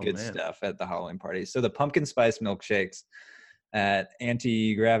Oh, good man. stuff at the Halloween party. So the pumpkin spice milkshakes at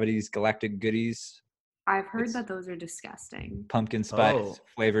Anti-Gravity's Galactic Goodies. I've heard It's- that those are disgusting. Pumpkin spice Oh,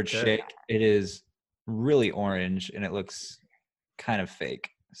 flavored okay. shake. It is really orange, and it looks kind of fake.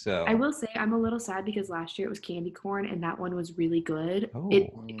 So I will say I'm a little sad because last year it was candy corn and that one was really good. Oh.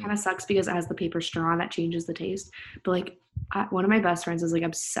 It kind of sucks because it has the paper straw and that changes the taste. But like one of my best friends is like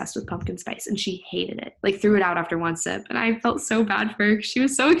obsessed with pumpkin spice and she hated it. Like threw it out after one sip and I felt so bad for her 'cause she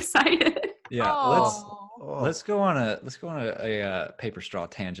was so excited. yeah, Oh. let's go on a paper straw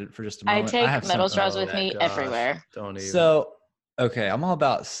tangent for just a I moment. take have metal some- straws Oh, with me gosh, everywhere. Don't even. So, okay, I'm all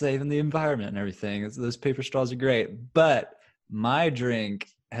about saving the environment and everything. Those paper straws are great, but my drink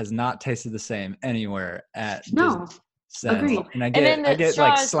has not tasted the same anywhere at No, Disney since. agreed. And I then get the like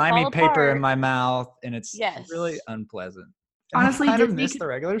straws slimy fall paper in apart. my mouth, and it's Yes. really unpleasant. And Honestly, I kind of Disney miss could- the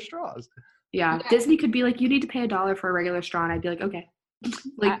regular straws. Yeah, Disney could be like, you need to pay $1 for a regular straw, and I'd be like, okay.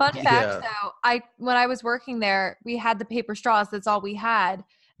 Like, Fun Yeah. fact though, when I was working there, we had the paper straws. That's all we had.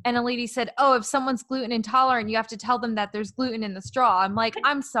 And a lady said, "Oh, if someone's gluten intolerant, you have to tell them that there's gluten in the straw." I'm like,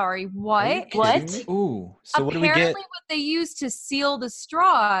 "I'm sorry, what?" What? Ooh, so what do Apparently, we get? what they use to seal the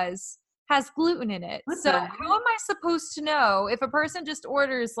straws has gluten in it. What So the how am I supposed to know if a person just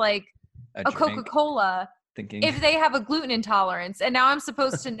orders like a drink, Coca-Cola thinking. if they have a gluten intolerance? And now I'm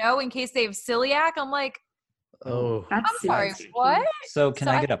supposed to know in case they have celiac. I'm like, Oh. that's I'm sorry, super what? So can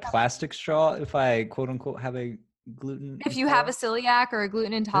So I I get a think plastic straw if I quote unquote have a gluten? If you have a intolerance? celiac or a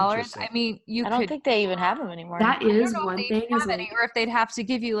gluten intolerance, I Interesting. mean, you I don't could. think they even have them anymore. That I don't is know if one they'd thing is have any, like, or if they'd have to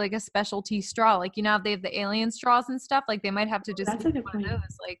give you like a specialty straw, like you know, if they have the alien straws and stuff, like they might have to just that's give a you good one of point.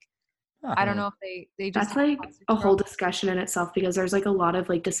 those. Like, Huh. I don't know if they just That's have like plastic a whole straws. discussion in itself because there's like a lot of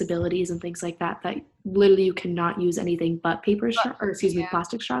like disabilities and things like that that literally you cannot use anything but paper straw or excuse me yeah.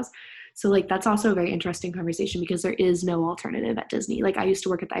 plastic straws. So like that's also a very interesting conversation because there is no alternative at Disney. Like I used to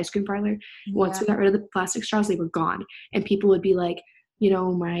work at the ice cream parlor. Once we got rid of the plastic straws, they were gone, and people would be like, you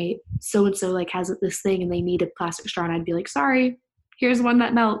know, my so and so like has this thing and they need a plastic straw, and I'd be like, sorry, here's one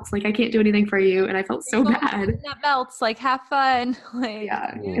that melts. Like I can't do anything for you, and I felt so There's always bad. something that melts. Like, have fun. Like,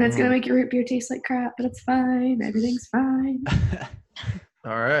 Yeah, and it's gonna make your root beer taste like crap, but it's fine. Everything's fine.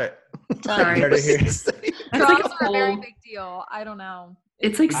 All right. Sorry. Ready to hear- That's straws like a are a very whole- big deal. I don't know.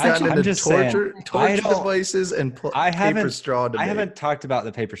 It's like We've such gotten a into just saying, torture I don't- devices and I paper haven't- straw debate. I haven't talked about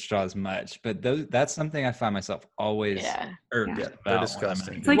the paper straws much, but that's something I find myself always Yeah. irked Yeah, they're about. when I'm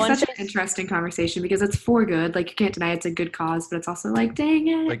disgusting. It's like One such thing- an interesting conversation because it's for good. Like you can't deny it's a good cause, but it's also like, dang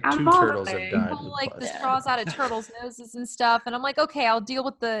it, Like out 2 of all the turtles have things. died. Pull, like the Yeah. straws out of turtles' noses and stuff, and I'm like, okay, I'll deal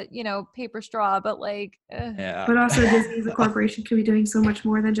with the paper straw, but like, Yeah. But also, Disney as a corporation could be doing so much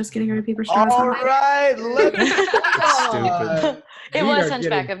more than just getting rid of paper straws. All right, let's Stupid. It We was are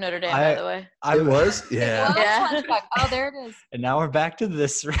Hunchback getting- of Notre Dame, by the way. It was? Yeah. well, Yeah. Hunchback. Oh, there it is. And now we're back to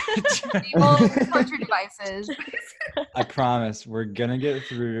this. Evil torture devices. I promise we're gonna get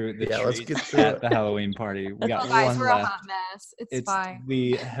through the Yeah, let's treats get through at it. the Halloween party. We got Oh, guys, one we're a left. hot mess. It's It's fine.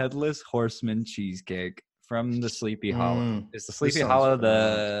 the Headless Horseman cheesecake from the Sleepy Hollow. Mm, Is the Sleepy sounds Hollow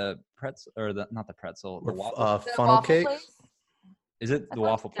phenomenal. the pretzel or not the pretzel? The Or, waffle? The funnel waffle cake? place? Is it I the thought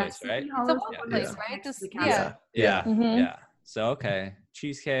waffle That's place, right? It's a Hollow waffle Food place, Place right? next to This, the yeah. council. Yeah. Mhm. Yeah. So okay,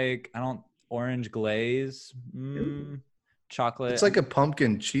 cheesecake. I don't orange glaze. Chocolate. It's like a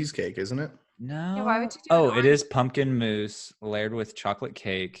pumpkin cheesecake, isn't it? no. Yeah, why would you do an Oh, it orange- is pumpkin mousse layered with chocolate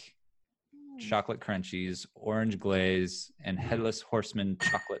cake, chocolate crunchies, orange glaze, and headless horseman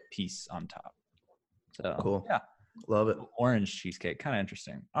chocolate piece on top. So Cool. yeah, Love it. orange cheesecake, kind of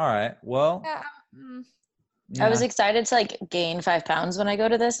interesting. All right, well, Yeah, I was yeah. excited to like gain 5 pounds when I go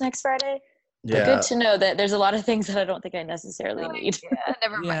to this next Friday. But Yeah. good to know that there's a lot of things that I don't think I necessarily Like, need. yeah,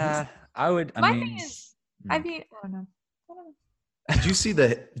 never mind. Yeah, I would. I My mean, thing is, I mean, I don't know. Did you see the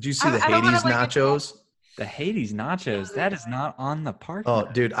I don't wanna, Hades like, nachos? the Hades nachos, that is not on the party.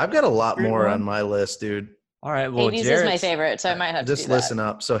 Oh, dude, I've got a lot Great more one. on my list, dude. All right, well, Hades is my Jarrett's- favorite, so I might have to Just do that. listen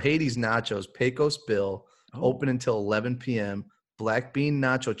up. So Hades nachos, Pecos Bill, Oh. open until 11 p.m. Black bean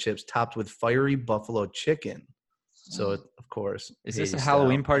nacho chips topped with fiery buffalo chicken. So of course, Is this a Hades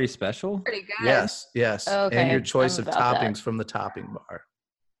Halloween style. party special? Pretty good. Yes, yes. Okay, And your choice I'm of about that. toppings from the topping bar.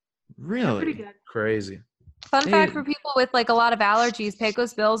 Pretty Really? good. Crazy. Fun fact Dude. for people with like a lot of allergies,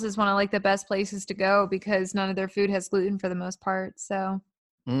 Pecos Bills is one of like the best places to go because none of their food has gluten for the most part. So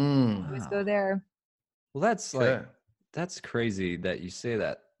always Wow. go there. Well, that's Okay. like that's crazy that you say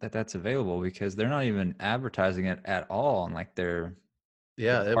that's available because they're not even advertising it at all on like their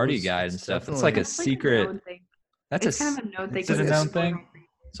Yeah, it party was- guide it's and stuff. It's like a definitely- It's like secret. known thing. That's It's a. kind of a known thing. is it a 'cause known it's thing?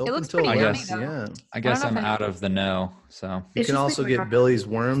 It's open looks until pretty yummy, 11 though. p.m. I guess know if I'm I know out if of the know. So You It's can just also like get rock- Billy's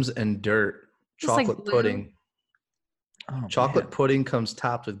worms and dirt. Just like Chocolate glue. pudding. oh, Chocolate man. pudding comes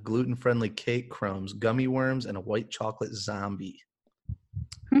topped with gluten-friendly cake crumbs, gummy worms, and a white chocolate zombie.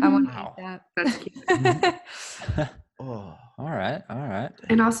 I want to Wow. eat that. That's cute. Oh, All right, all right.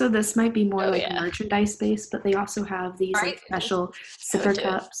 And also, this might be more Oh, like yeah. merchandise based, but they also have these Right. like special I would sipper do it.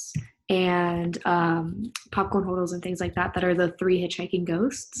 cups and popcorn holders and things like that that are the 3 hitchhiking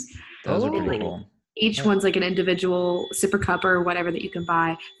ghosts. Those are Oh. pretty Like, cool. Each one's like an individual sipper cup or whatever that you can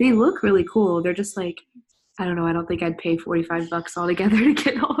buy. They look really cool. They're just like, I don't know. I don't think I'd pay $45 altogether to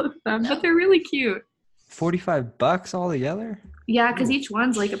get all of them, but they're really cute. $45 altogether. Yeah, because each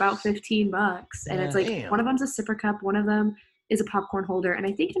one's like about $15, and it's like Damn. one of them's a sipper cup, one of them is a popcorn holder, and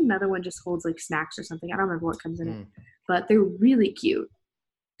I think another one just holds like snacks or something. I don't remember what comes in it, Mm. but they're really cute.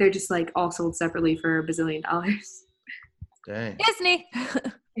 They're just like all sold separately for a bazillion dollars. dang. Disney.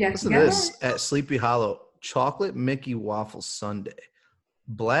 Yeah, Listen to this at Sleepy Hollow. Chocolate Mickey Waffle Sundae.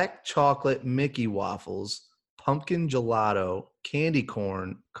 Black chocolate Mickey waffles, pumpkin gelato, candy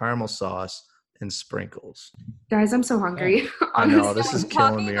corn, caramel sauce, and sprinkles. Guys, I'm so hungry. I know, Honestly. this is Talking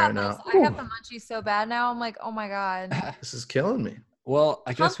killing me right about now. this, I have the munchies so bad now. I'm like, oh my god. This is killing me. Well,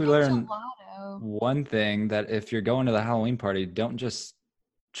 I guess we Pumpkin learned gelato. one thing that if you're going to the Halloween party, don't just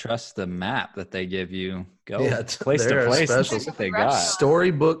trust the map that they give you. Go Yeah, place there to are place and see specials. what they Restaurant. got.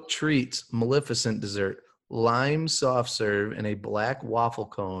 Storybook treats, Maleficent dessert, lime soft serve in a black waffle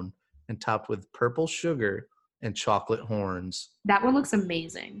cone and topped with purple sugar and chocolate horns. That one looks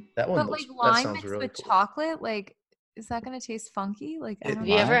amazing. That one But looks, like that lime sounds mixed really with cool. chocolate, like, is that gonna taste funky? Like, I It- don't Have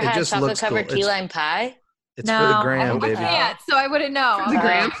know. you ever It had just chocolate looks covered cool. key It's- lime pie? It's no, for the gram, I baby. can't, so I wouldn't know. For the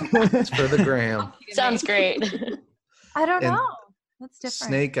gram. It's for the gram. Funky to Sounds me. great. I don't And know. That's different.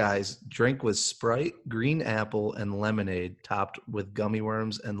 Snake Eyes, drink with Sprite, green apple, and lemonade, topped with gummy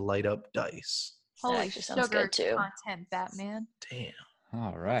worms and light up dice. Holy actually sounds sugar good, too. content, Batman. Damn.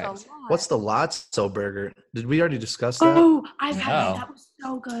 All That's right. a lot. What's the Lotso burger? Did we already discuss that? Oh, I've had No. that. That was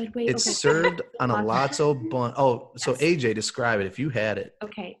so good. Wait, It's okay. served on a Lotso. Lotso bun. Oh, so Yes. AJ, describe it if you had it.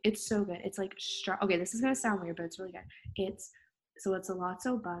 Okay, it's so good. It's like okay, this is gonna sound weird, but it's really good. It's a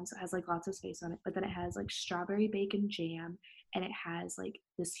Lotso bun, so it has like lots of space on it, but then it has like strawberry bacon jam, and it has like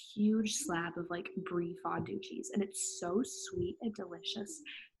this huge slab of like brie fondue cheese, and it's so sweet and delicious,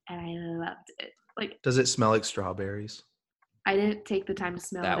 and I loved it. Like Does it smell like strawberries? I didn't take the time to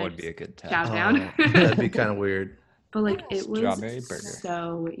smell it. That I would be just a good test. chowed down. That'd be kind of weird. But like it was Strawberry burger.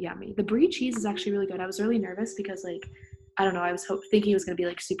 so yummy. The brie cheese is actually really good. I was really nervous because like I don't know, I was thinking it was gonna be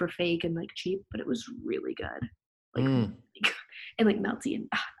like super fake and like cheap, but it was really good. Like and like melty, and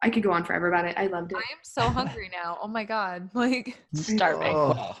I could go on forever about it. I loved it. I am so hungry now. Oh my god. Like Starving.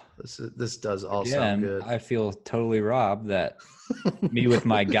 Oh, this does all sound good. I feel totally robbed that me with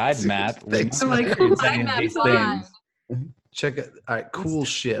my guide map. Thanks. I'm like, experiencing I'm these fine. things. Check it. All right, cool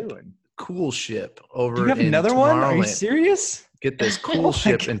ship. Cool ship over Do you have in another one? Are you Tomorrowland. serious? Get this Oh cool my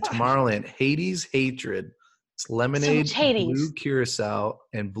ship in gosh. Tomorrowland. Hades Hatred. It's lemonade, much Hades. blue curacao,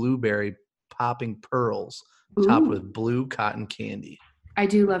 and blueberry popping pearls topped Ooh. with blue cotton candy. I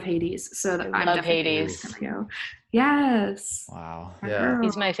do love Hades, so I'm love definitely Hades. gonna go. Yes. Wow. Yeah.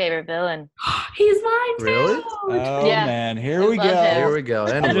 He's my favorite villain. He's mine too. Really? Oh Yeah. man, here I we love go. him. Here we go.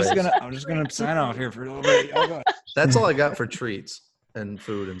 Anyway, I'm just gonna sign off here for a little bit. Y'all go. that's all I got for treats and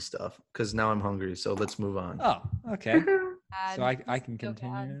food and stuff. Because now I'm hungry. So let's move on. Oh, okay. bad. So I can So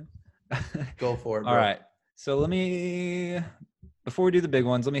continue. Go for it. Bro. All right. So before we do the big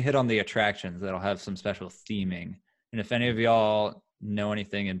ones, let me hit on the attractions that'll have some special theming. And if any of y'all know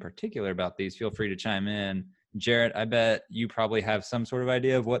anything in particular about these, feel free to chime in. Jarrett, I bet you probably have some sort of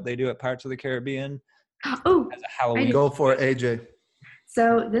idea of what they do at Pirates of the Caribbean Oh, as a Halloween. do. Go for it, AJ.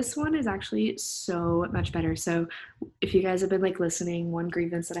 so this one is actually so much better. So if you guys have been like listening, one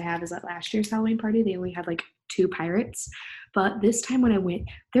grievance that I have is that last year's Halloween party, they only had like 2 pirates. But this time when I went,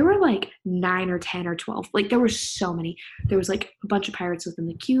 there were like 9 or 10 or 12. Like there were so many. There was like a bunch of pirates within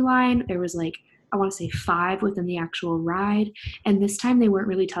the queue line. There was like, I want to say 5 within the actual ride. And this time they weren't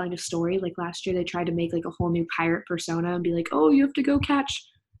really telling a story. Like last year they tried to make like a whole new pirate persona and be like, oh, you have to go catch,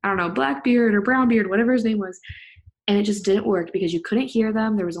 I don't know, Blackbeard or Brownbeard, whatever his name was. And it just didn't work because you couldn't hear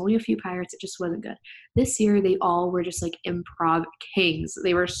them. There was only a few pirates. It just wasn't good. This year they all were just like improv kings.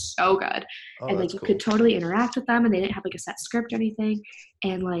 They were so good. Oh, And like that's you cool. could totally interact with them and they didn't have like a set script or anything.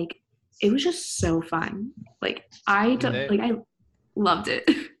 And like it was just so fun. Like I loved it.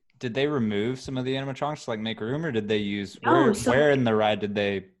 Did they remove some of the animatronics to like make room, or did they use No, where in the ride did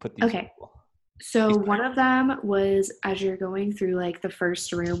they put these? Okay. people? So one of them was as you're going through like the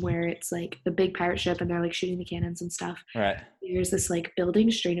first room where it's like the big pirate ship and they're like shooting the cannons and stuff. Right. There's this like building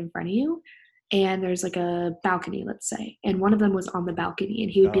straight in front of you and there's like a balcony, let's say. And one of them was on the balcony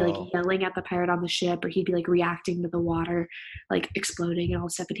and he would be like Oh. yelling at the pirate on the ship, or he'd be like reacting to the water like exploding and all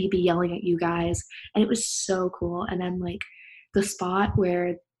stuff, and he'd be yelling at you guys. And it was so cool. And then like the spot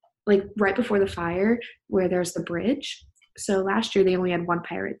where like right before the fire where there's the bridge. So last year they only had 1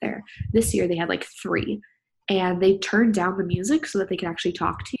 pirate there. This year they had like 3. And they turned down the music so that they could actually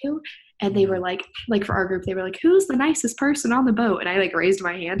talk to you. And they were like for our group, they were like, who's the nicest person on the boat? And I like raised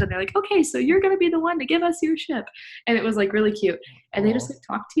my hand and they're like, okay, so you're going to be the one to give us your ship. And it was like really cute. And they just like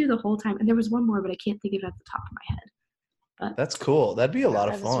talked to you the whole time. And there was one more, but I can't think of it at the top of my head. But That's cool. That'd be a lot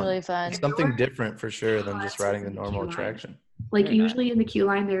of That's fun. really fun. It's something different for sure than just Lots riding the in the normal queue line. attraction. like Very nice. usually in the queue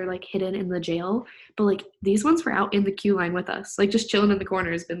line, they're like hidden in the jail. But like these ones were out in the queue line with us, like just chilling in the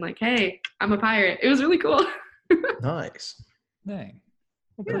corners, been like, hey, I'm a pirate. It was really cool. Nice. Dang.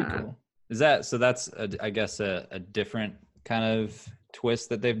 Well, pretty Yeah. cool. Is that so? That's I guess a different kind of twist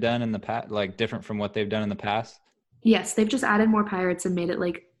that they've done in the past, like different from what they've done in the past. Yes, they've just added more pirates and made it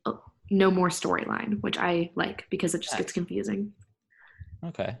like no more storyline, which I like because it just gets confusing.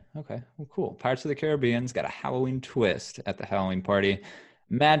 Okay. Well, cool. Pirates of the Caribbean's got a Halloween twist at the Halloween party.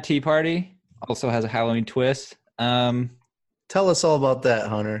 Mad Tea Party also has a Halloween twist. Tell us all about that,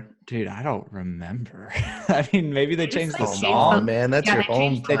 Hunter. Dude, I don't remember. I mean, maybe they changed the like Come song. on, man. That's Yeah, your they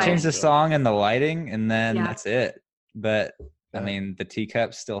changed They the changed the lighting. song and the lighting, and then Yeah. that's it. But I Yeah. mean, the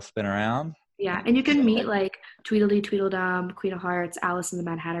teacups still spin around. Yeah, and you can meet like Tweedledee, Tweedledum, Queen of Hearts, Alice and the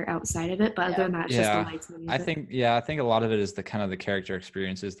Mad Hatter outside of it, but other than that, it's just Yeah. the lights and the I music. think a lot of it is the kind of the character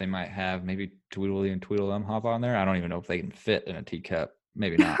experiences they might have. Maybe Tweedledee and Tweedledum hop on there. I don't even know if they can fit in a teacup.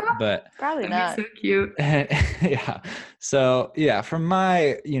 Maybe not, but Probably That'd not. be so cute. yeah. So yeah, from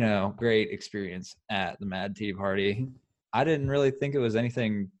my great experience at the Mad Tea Party, I didn't really think it was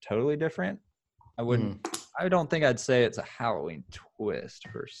anything totally different. I don't think I'd say it's a Halloween twist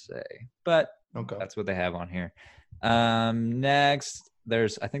per se, but Okay. that's what they have on here. Next,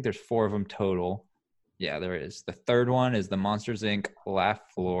 I think there's 4 of them total. Yeah, there is. The third one is the Monsters Inc. Laugh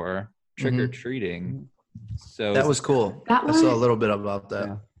Floor Trick or Treating. So That was cool. That I saw a one- little bit about that.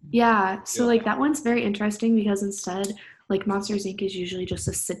 Yeah. Yeah, so Yeah. like that one's very interesting because instead, like Monsters Inc. is usually just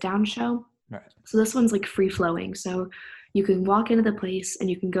a sit-down show. Right. So this one's like free-flowing. So you can walk into the place and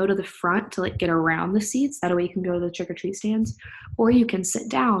you can go to the front to like get around the seats. That way you can go to the trick-or-treat stands. Or you can sit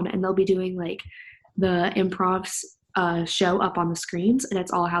down and they'll be doing like the improv show up on the screens, and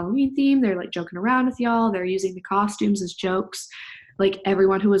it's all Halloween themed. They're like joking around with y'all. They're using the costumes as jokes. Like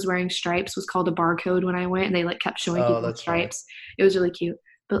everyone who was wearing stripes was called a barcode when I went, and they like kept showing people that's stripes. It was really cute.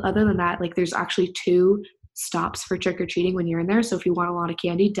 But other than that, like there's actually 2 stops for trick-or-treating when you're in there. So if you want a lot of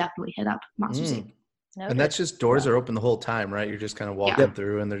candy, definitely hit up Monsters Inc. And that's just doors are open the whole time, right? You're just kind of walking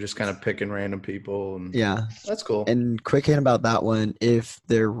through and they're just kind of picking random people. And Yeah. That's cool. And quick hint about that one, if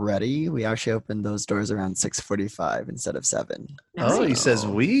they're ready, we actually open those doors around 6:45 instead of 7. Oh, he says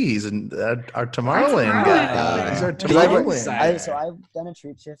we's and our Tomorrowland guy. He's our 'Cause I've Tomorrowland. So I've done a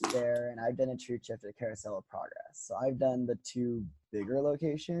treat shift there, and I've done a treat shift at Carousel of Progress. So I've done the 2 bigger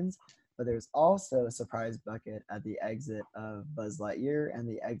locations, but there's also a surprise bucket at the exit of Buzz Lightyear and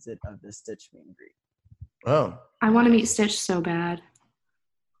the exit of the Stitch meet and greet. Oh. I want to meet Stitch so bad.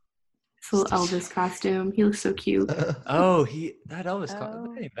 His little Elvis costume. He looks so cute. That Elvis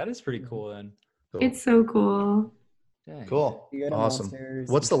costume. Hey, that is pretty cool then. It's so cool. Dang. Cool. You go to Awesome. Monsters,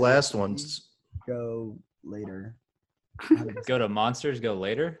 What's the you last one? Go later. Go to Monsters, go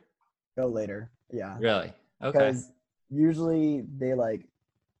later? Go later. Yeah. Really? Okay. Because usually they like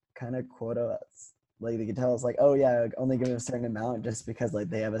kind of quota us. Like they can tell us like, oh yeah, only give them a certain amount just because like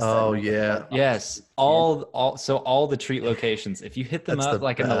they have a set Oh, number yeah. of Yes. All the treat locations. If you hit them That's up the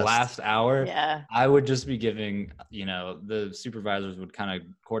like in the best. last hour, Yeah. I would just be giving, the supervisors would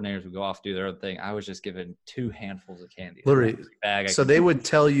coordinators would go off do their own thing. I was just giving 2 handfuls of candy. Literally. Bag So they would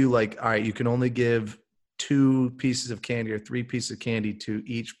tell you like, all right, you can only give 2 pieces of candy or 3 pieces of candy to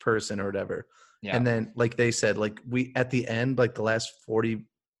each person or whatever. Yeah. And then like they said, like we at the end, like the last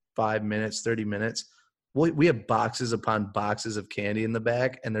 45 minutes, 30 minutes, we have boxes upon boxes of candy in the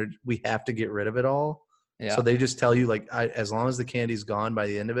back, and we have to get rid of it all. Yeah. So they just tell you like, as long as the candy's gone by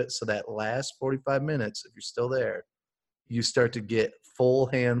the end of it, so that last 45 minutes, if you're still there, you start to get full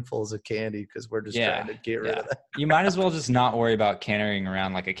handfuls of candy because we're just trying to get rid of that. You might as well just not worry about carrying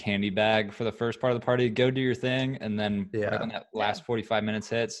around like a candy bag for the first part of the party. Go do your thing, and then right when that last 45 minutes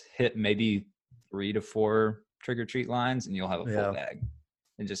hits, hit maybe 3 to 4 trick or treat lines, and you'll have a full bag.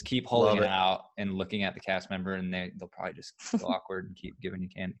 And just keep holding it out and looking at the cast member, and they'll probably just feel awkward and keep giving you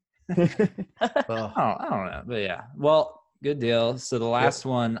candy. I don't know, but yeah. Well, good deal. So the last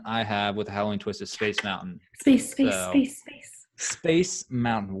one I have with the Halloween twist is Space Mountain. Space. Space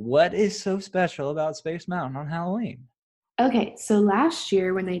Mountain. What is so special about Space Mountain on Halloween? Okay, so last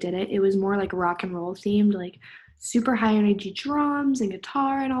year when they did it, it was more like rock and roll themed, like super high energy drums and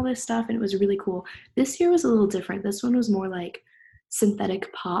guitar and all this stuff, and it was really cool. This year was a little different. This one was more like synthetic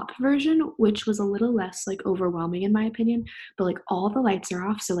pop version, which was a little less like overwhelming in my opinion, but like all the lights are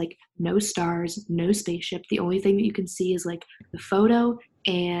off, so like no stars, no spaceship. The only thing that you can see is like the photo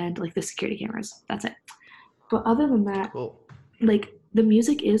and like the security cameras. That's it. But other than that, like the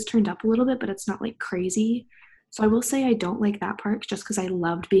music is turned up a little bit, but it's not like crazy. So I will say I don't like that part just because I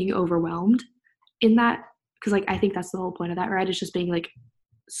loved being overwhelmed in that, because like I think that's the whole point of that ride, is just being like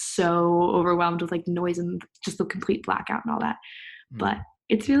so overwhelmed with like noise and just the complete blackout and all that. But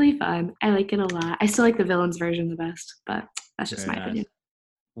it's really fun. I like it a lot. I still like the villains version the best, but that's just my opinion.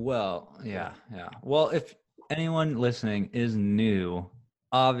 Well, yeah. Well, if anyone listening is new,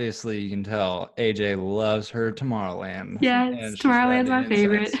 obviously you can tell AJ loves her Tomorrowland. Yes, Tomorrowland's my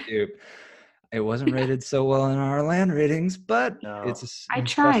favorite. It wasn't rated so well in our land ratings, but it's a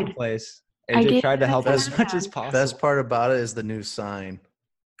special place. AJ tried to help as much as possible. Best part about it is the new sign.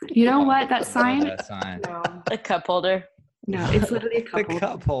 You know what? That sign? No. The cup holder. No, it's literally a cup holder. The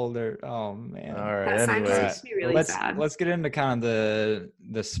cup holder. Oh man. All right. That sign makes me really sad. Let's get into kind of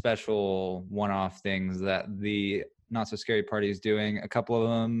the special one-off things that the Not So Scary Party is doing. A couple of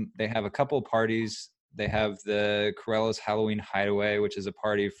them. They have a couple of parties. They have the Corello's Halloween Hideaway, which is a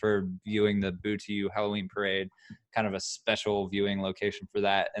party for viewing the Boo to You Halloween Parade, kind of a special viewing location for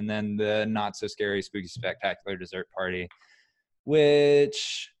that. And then the Not So Scary Spooky Spectacular Dessert Party,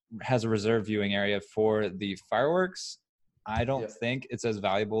 which has a reserved viewing area for the fireworks. I don't think it's as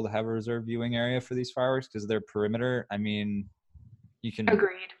valuable to have a reserved viewing area for these fireworks because they're perimeter. I mean, you can,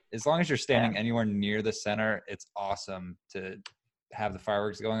 agreed. As long as you're standing anywhere near the center, it's awesome to have the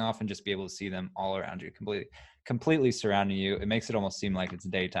fireworks going off and just be able to see them all around you, completely surrounding you. It makes it almost seem like it's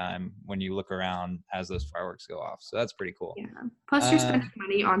daytime when you look around as those fireworks go off. So that's pretty cool. Yeah. Plus you're spending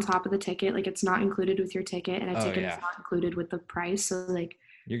money on top of the ticket. Like it's not included with your ticket, and a ticket is not included with the price. So like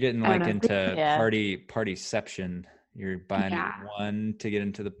you're getting like into partyception. You're buying one to get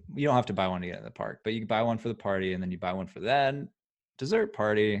into you don't have to buy one to get in the park, but you can buy one for the party and then you buy one for that dessert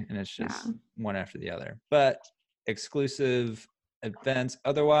party, and it's just one after the other. But exclusive events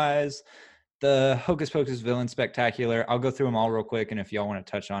otherwise, the Hocus Pocus Villain Spectacular, I'll go through them all real quick, and if y'all want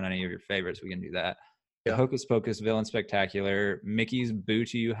to touch on any of your favorites, we can do that. Yeah. Hocus Pocus Villain Spectacular, Mickey's Boo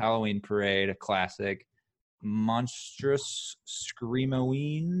to You Halloween Parade, a classic, Monstrous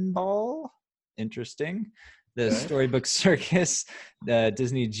Screamoween Ball, interesting. The Okay. Storybook Circus, the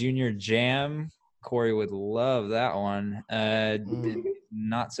Disney Junior Jam. Corey would love that one.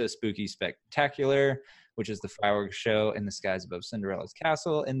 Not So Spooky Spectacular, which is the fireworks show in the skies above Cinderella's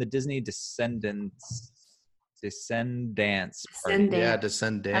castle, and the Disney Descendants Party. Yeah,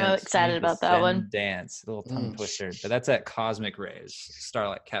 Descendants. I'm excited about that one. Dance, little tongue twister. But that's at Cosmic Rays,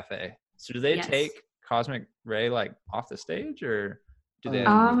 Starlight Cafe. So do they take Cosmic Ray like off the stage, or do they?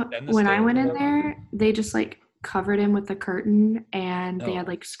 When I went in there, they just like covered him with the curtain, and they had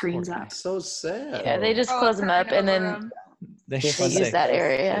like screens up. So sad. Yeah, they just close them up, and then they use that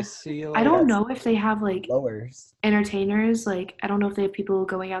area. I don't know if they have like lowers entertainers. Like I don't know if they have people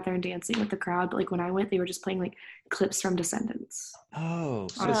going out there and dancing with the crowd. But like when I went, they were just playing like clips from Descendants. Oh,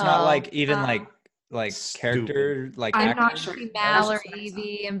 so it's not like even like character like I'm not actors? sure. Mal or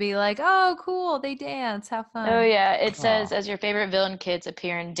Evie and be like, oh, cool, they dance, have fun. Oh yeah, it says as your favorite villain kids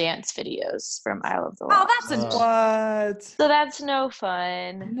appear in dance videos from Isle of the Lost. Oh, that's what? So that's no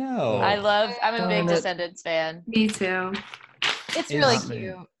fun. No, I'm a big Descendants fan. Me too. It's really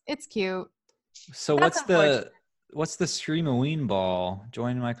cute. It's cute. So what's the Screamoween Ball?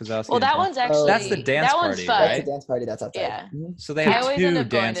 Join Mike Wazowski. Well, that one's actually that's the dance party, fun. right? That's a dance party. That's outside. Yeah. So they have always end two up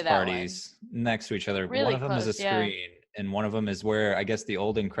going dance to that parties next to each other. Really one of them is a close, yeah. screen, and one of them is where I guess the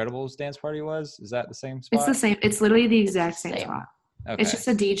old Incredibles dance party was. Is that the same spot? It's the same. It's literally the exact same spot. Okay. It's just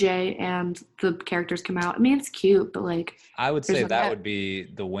a DJ and the characters come out. I mean, it's cute, but like I would say a- that would be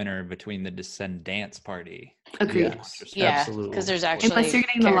the winner between the Descendants party. agreed. Yeah, Absolutely. because there's actually Unless you're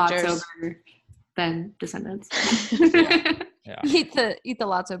getting the characters. Lotso burger, then Descendants. Yeah. Eat the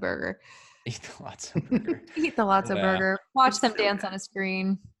Lotso burger. Eat the Lotso burger. Eat the Lotso Yeah. burger. Watch them dance on a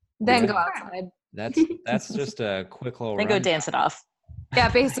screen. Then Yeah. go outside. That's just a quick little Then go run. dance it off. Yeah,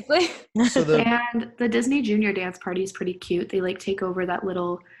 basically. So the And the Disney Junior Dance Party is pretty cute. They like take over that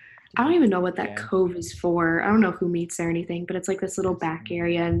little, I don't even know what that cove is for. I don't know who meets there or anything, but it's like this little back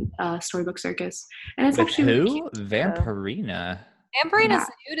area in Storybook Circus. And it's With actually really who? cute. Vampirina. Vampirina's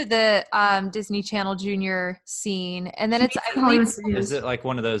new to the Disney Channel Junior scene, and then it's I believe Is it like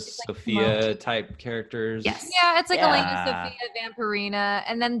one of those Sophia type characters? Yes. yeah, it's like Yeah. Elena Sophia, Vampirina,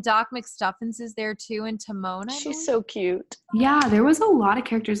 and then Doc McStuffins is there too, and Timon. I She's believe. so cute. Yeah, there was a lot of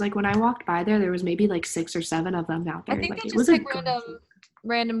characters. Like when I walked by there was maybe like 6 or 7 of them out there. I think like, they it just was a pick good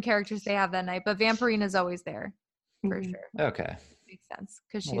random characters they have that night, but Vampirina's always there for Mhm. sure. Okay. Makes sense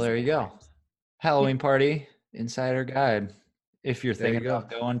because she's Well, there you go. Halloween party insider guide. If you're There you thinking go. about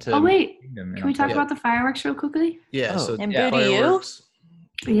going to Oh wait, Kingdom, can we talk about the fireworks real quickly? yeah, so And Boo to You? fireworks.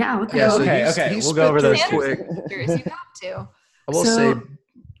 Yeah, what the Yeah, hell? so Okay, he's- okay, he's we'll go over spit those through quick. you have to. I will So- say,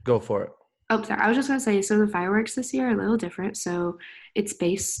 go for it. Oh, sorry. I was just going to say, so the fireworks this year are a little different. So it's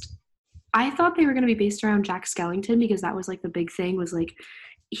based, I thought they were going to be based around Jack Skellington because that was like the big thing was like,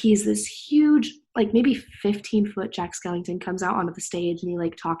 he's this huge, like maybe 15-foot Jack Skellington comes out onto the stage and he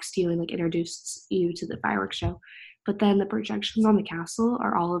like talks to you and like introduces you to the fireworks show. But then the projections on the castle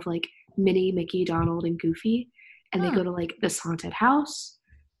are all of like Minnie, Mickey, Donald, and Goofy. And they go to like this haunted house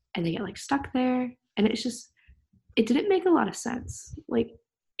and they get like stuck there. And it's just, it didn't make a lot of sense. Like,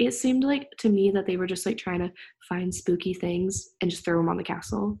 it seemed like to me that they were just like trying to find spooky things and just throw them on the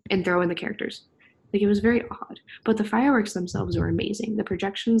castle and throw in the characters. Like it was very odd. But the fireworks themselves were amazing. The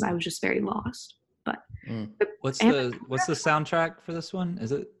projections, I was just very lost. But What's the soundtrack for this one?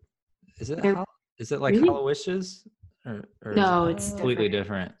 Is it like Really? Hallowishes? Or No, is it it's completely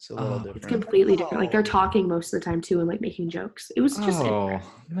different. It's a little it's different. completely different. Like they're talking most of the time too and like making jokes. It was just Oh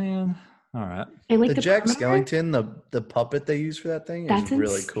man. All right. and like the Jack perimeter, Skellington, the puppet they use for that thing That's is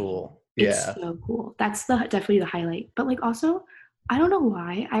really ins- cool. It's Yeah. so cool. That's definitely the highlight. But like also, I don't know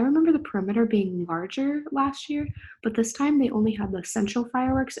why. I remember the perimeter being larger last year, but this time they only had the central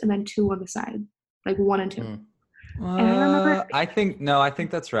fireworks and then 2 on the side, like 1 and 2. Mm. And I remember- I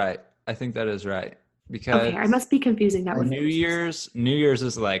think that's right. I think that is right because Okay, I must be confusing that with New Year's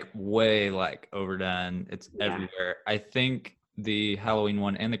is like way like overdone. It's Yeah. everywhere. I think the Halloween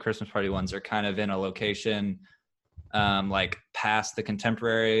one and the Christmas party ones are kind of in a location like past the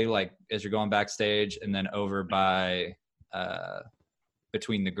Contemporary, like as you're going backstage, and then over by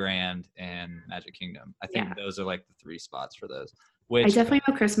between the Grand and Magic Kingdom. I think Yeah. those are like the 3 spots for those. I Which definitely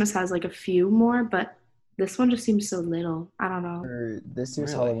know Christmas has like a few more, but this one just seems so little. I don't know. For this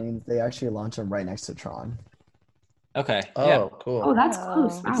year's Really? Halloween, they actually launch them right next to Tron. okay, Oh, yeah, cool. Oh, that's Wow.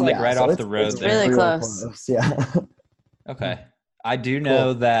 close. Wow. It's like right so off it's- the road it's there. Really real close. Yeah. okay. I do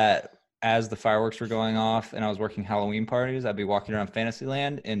know that as the fireworks were going off and I was working Halloween parties, I'd be walking around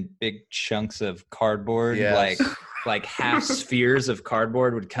Fantasyland and big chunks of cardboard, Yes. like half spheres of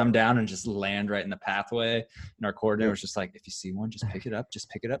cardboard would come down and just land right in the pathway. And our coordinator was just like, if you see one, just pick it up,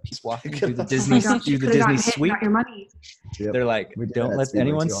 keep walking, do the Disney, do the Disney sweep. Got your money. Yep. They're like, We did don't that let Speedway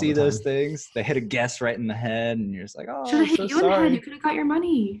anyone too all see the those time. things. They hit a guest right in the head, and you're just like, oh, Should have I'm hit so you in the head. sorry. You could have got your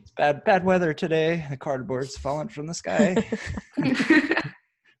money. It's bad weather today. The cardboard's falling from the sky.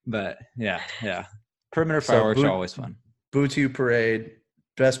 But yeah. Perimeter So fireworks are always fun. Bootu Parade,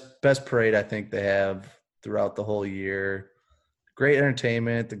 best parade I think they have throughout the whole year. Great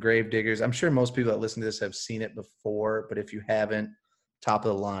entertainment, the Gravediggers. I'm sure most people that listen to this have seen it before, but if you haven't, top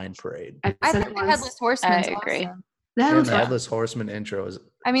of the line parade. I think the Headless Horseman's I agree. awesome. And the Headless Horseman intro is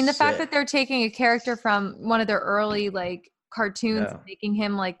I mean, the fact sick. that they're taking a character from one of their early like cartoons, Yeah. making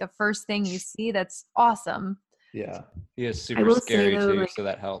him like the first thing you see, that's awesome. Yeah. He is I super will say, scary though, too, like- so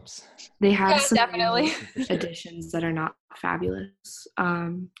that helps. They have Yeah, some definitely. additions that are not fabulous.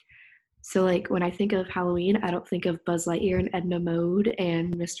 So like when I think of Halloween, I don't think of Buzz Lightyear and Edna Mode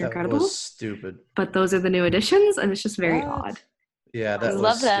and Mr. That Incredible, was stupid. but those are the new additions, and it's just very What? odd. Yeah, I that was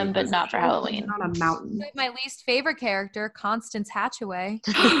love them, stupid. but not for Halloween. On a mountain. My least favorite character, Constance Hatchaway,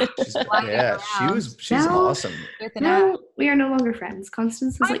 She's, Flying yeah, around. she's No. awesome. with an axe. No, we are no longer friends.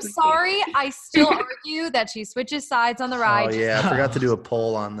 Constance is I'm like my sorry. I still argue that she switches sides on the Oh ride. yeah, I forgot to do a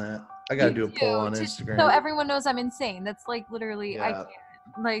poll on that. I got to Me do a poll on too, Instagram. so everyone knows I'm insane. That's like literally, I Yeah. can't.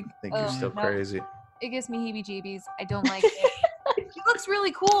 Like, I think you're still no, crazy. It gives me heebie-jeebies. I don't like it. She looks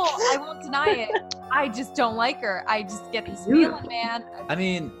really cool. I won't deny it. I just don't like her. I just get this feeling, man. I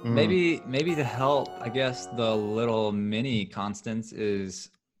mean, Mm. maybe to help, I guess the little mini Constance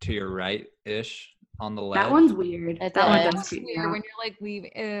is to your right-ish on the left. That one's weird. At That the one end. does It's creep me weird out. when you're like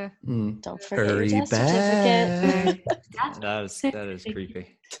leaving. Mm. Don't forget Hurry your death certificate. back. That is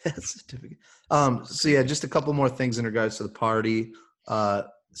creepy. Death certificate. So yeah, just a couple more things in regards to the party.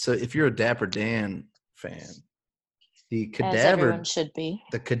 So if you're a Dapper Dan fan, the As everyone should be.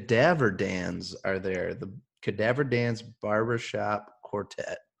 Cadaver Dans are there. The Cadaver Dans Barbershop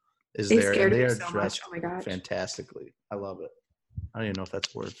Quartet is They there, scared and they me are so much. dressed Oh my gosh. fantastically. I love it. I don't even know if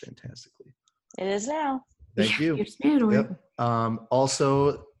that's a word, fantastically. It is now. Thank you. You're Spanish. Yep.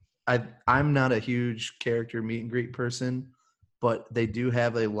 Also, I'm not a huge character meet and greet person, but they do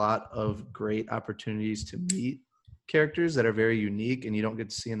have a lot of great opportunities to meet characters that are very unique and you don't get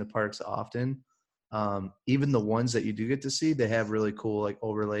to see in the parks often. Even the ones that you do get to see, they have really cool like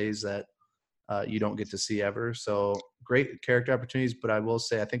overlays that you don't get to see ever. So great character opportunities, but I will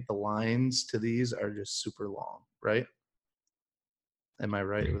say I think the lines to these are just super long, right? Am I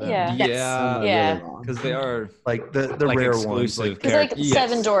right with that? Yeah. Yeah, Yeah. because they are Like the like rare ones, exclusive like Because like characters.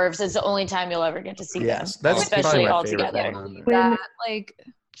 Seven Yes. Dwarves is the only time you'll ever get to see yes, them. that's Especially probably my all favorite together. one on there. When- That, like,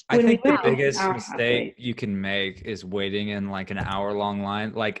 I When we think the went biggest hour mistake halfway. you can make is waiting in like an hour-long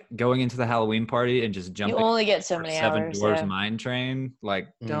line, like going into the Halloween party and just You jumping only get so for many Seven hours. Dwarves Yeah. Mine Train. Like,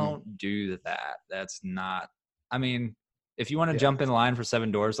 Mhm. don't do that. That's not. I mean, if you want to Yeah. jump in line for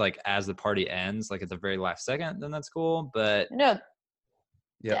Seven Dwarves, like as the party ends, like at the very last second, then that's cool. But No,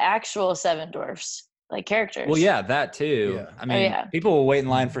 Yep. the actual Seven Dwarfs, like characters. well, yeah, that too. Yeah. I mean, yeah. people will wait in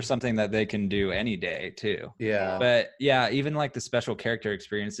line for something that they can do any day too. Yeah. But yeah, even like the special character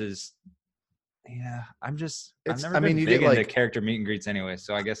experiences. Yeah, I've It's- never I been mean, you big get, into like- character meet and greets anyway,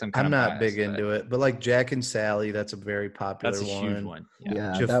 so I guess I'm kind I'm of not biased, big but into it, but like Jack and Sally, that's a very popular That's a one. huge one. Yeah.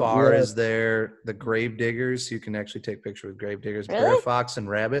 Yeah, Jafar is there. The Gravediggers, you can actually take pictures with Gravediggers. Really? Bear, Fox, and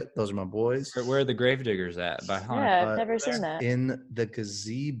Rabbit, those are my boys. Where are the Gravediggers at? By Hunt? Yeah, I've Uh, never seen that. In the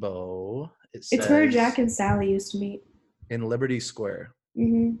gazebo, it It's where says Jack and Sally used to meet. in Liberty Square.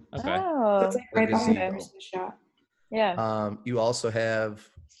 Mm-hmm. Okay. Oh, It's like right The behind the gazebo. Christmas shop. yeah. You also have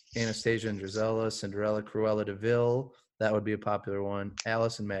Anastasia and Drizella, Cinderella, Cruella de Vil. That would be a popular one.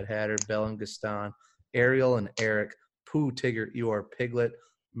 Alice and Mad Hatter, Belle and Gaston, Ariel and Eric, Pooh, Tigger, Eeyore, Piglet,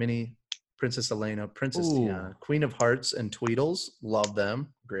 Minnie, Princess Elena, Princess Ooh. Tiana, Queen of Hearts and Tweedles. Love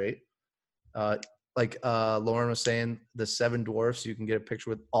them. Great. Like Lauren was saying, the Seven Dwarfs, you can get a picture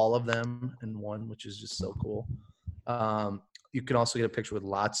with all of them in one, which is just so cool. You can also get a picture with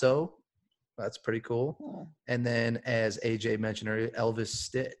Lotso. That's pretty cool. And then, as AJ mentioned earlier, Elvis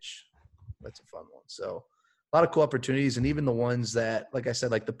Stitch. That's a fun one. So, a lot of cool opportunities. And even the ones that, like I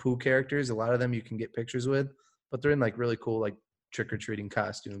said, like the Pooh characters, a lot of them you can get pictures with, but they're in like really cool, like trick-or-treating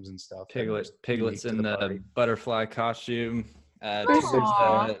costumes and stuff. that are just Piglet's unique in to the party. butterfly costume.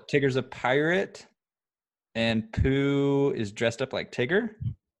 Aw. Tigger's a pirate, and Pooh is dressed up like Tigger,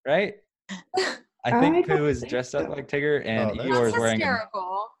 right? I think I don't Pooh is think dressed up so. like Tigger, and Oh, that's- Eeyore is That's wearing a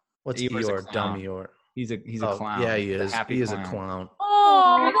hysterical. What's Eeyore's a Eeyore? Dumb clown. Eeyore. He's a Oh, clown. yeah, he The is. happy He is a clown. clown.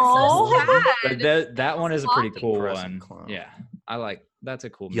 Oh, that's so But sad. that one is a pretty cool Impressive one. clown. Yeah, that's a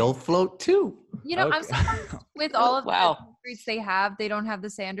cool. You'll float too. You know, I'm Okay. surprised with all of Wow. the greets they have, they don't have the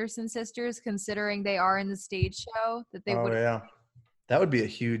Sanderson sisters, considering they are in the stage show. That they Oh would yeah, that would be a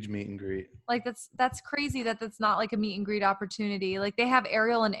huge meet and greet. like. That's crazy that that's not like a meet and greet opportunity. Like they have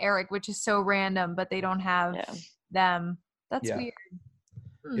Ariel and Eric, which is so random, but they don't have Yeah. them. That's Yeah. weird.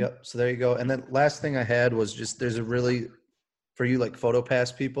 Yep. So there you go. And then last thing I had was just there's a really for you like photo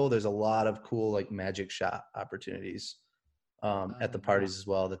pass people. There's a lot of cool like magic shot opportunities at the parties as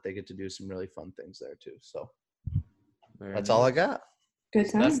well that they get to do some really fun things there too. So Very that's all I nice. got. Good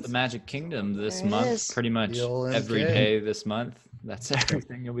So times. that's the Magic Kingdom this There it month. is. Pretty much The old every MK. day this month. That's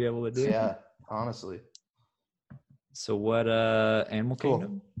everything you'll be able to do. Yeah, honestly. So what Animal Cool.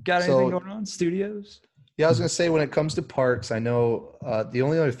 Kingdom? Got So- anything going on? Studios? Yeah, I was gonna say when it comes to parks, I know the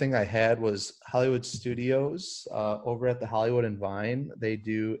only other thing I had was Hollywood Studios over at the Hollywood and Vine. They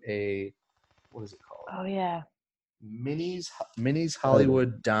do a what is it called? Oh yeah. Minnie's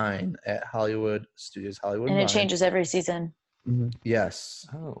Hollywood Dine at Hollywood Studios Hollywood. And it Vine. changes every season. Yes.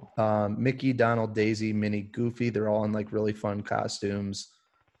 Oh. Mickey, Donald, Daisy, Minnie, Goofy. They're all in like really fun costumes.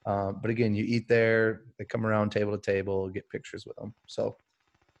 But again, you eat there. They come around table to table, get pictures with them. So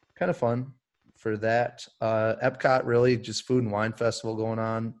kind of fun for that. Epcot, really just food and wine festival going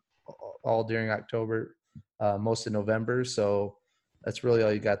on all during October, most of November. So that's really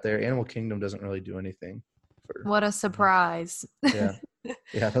all you got there. Animal Kingdom doesn't really do anything. What a surprise! Yeah,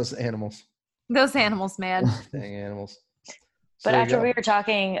 yeah, those animals, Those animals, man. dang animals. So But there you after go. we were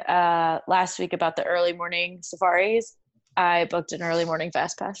talking last week about the early morning safaris, I booked an early morning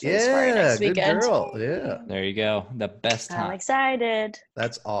fast pass for the safari Yeah, next good weekend. girl. Yeah, There you go. The best I'm time. excited.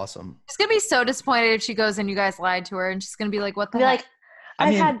 that's awesome. She's gonna be so disappointed if she goes and you guys lied to her, and she's gonna be like, "What the I'll be heck?" like, I I've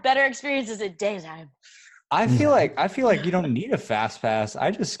mean- had better experiences at daytime. I feel like you don't need a fast pass. I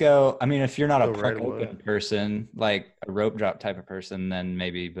just go. I mean, if you're not a Go right park away. open person, like a rope drop type of person, then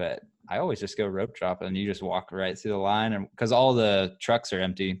maybe. But I always just go rope drop, and you just walk right through the line, and because all the trucks are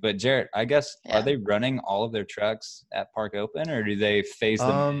empty. But Jarrett, I guess Yeah. are they running all of their trucks at Park Open, or do they phase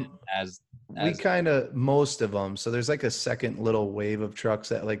them in as? We kind of most of them. So there's like a second little wave of trucks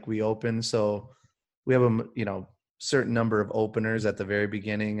that like we open. So we have them, certain number of openers at the very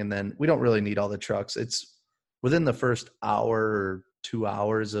beginning, and then we don't really need all the trucks. It's within the first hour or 2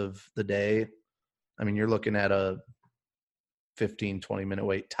 hours of the day. I mean, you're looking at a 15-20 minute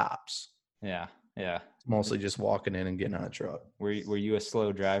wait tops. Yeah. Mostly just walking in and getting on a truck. Were you a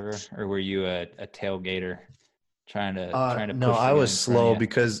slow driver, or were you a tailgater? Trying to No, push I the was guy in front slow of you?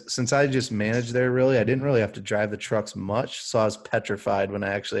 because since I just managed there, really, I didn't really have to drive the trucks much. So I was petrified when I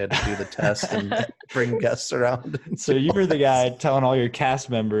actually had to do the test and bring guests around. So you were the guy telling all your cast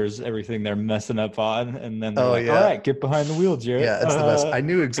members everything they're messing up on, and then they're Oh, like, yeah. "All right, get behind the wheel, Jarrett." Yeah, it's the best. I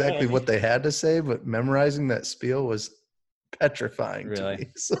knew exactly what they had to say, but memorizing that spiel was petrifying Really? to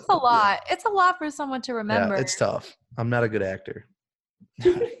me. So, It's a lot. It's a lot for someone to remember. yeah, it's tough. I'm not a good actor.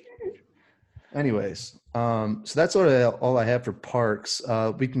 Anyways, so that's all I have for parks.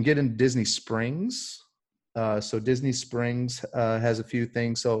 We can get into Disney Springs. So Disney Springs has a few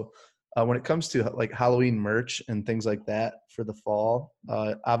things. So when it comes to like Halloween merch and things like that for the fall,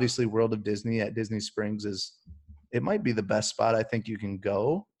 obviously World of Disney at Disney Springs it might be the best spot I think you can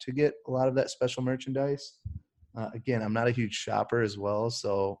go to get a lot of that special merchandise. Again, I'm not a huge shopper as well,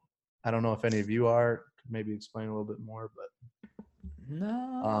 so I don't know if any of you are. Could maybe explain a little bit more, but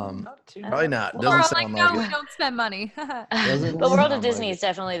No, not too probably not. Or Doesn't like, sound no, like we it. don't spend money. Doesn't The World sound of Disney like is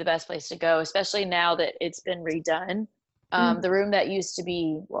definitely the best place to go, especially now that it's been redone. The room that used to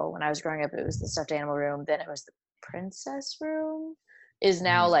be, well, when I was growing up, it was the stuffed animal room. Then it was the princess room. Is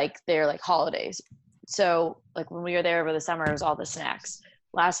now like they're like holidays. So like when we were there over the summer, it was all the snacks.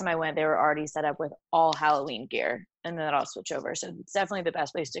 Last time I went, they were already set up with all Halloween gear, and then I'll switch over. So it's definitely the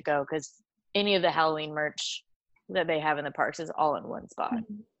best place to go because any of the Halloween merch that they have in the parks is all in one spot.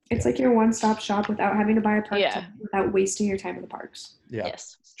 It's like your one-stop shop without having to buy a park Yeah. ticket, without wasting your time in the parks. Yeah,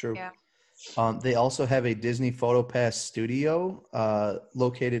 Yes. true. Yeah. They also have a Disney Photo Pass studio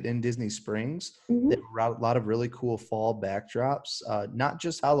located in Disney Springs. Mhm. They have a lot of really cool fall backdrops, not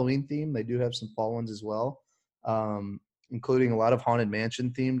just Halloween themed. They do have some fall ones as well, including a lot of Haunted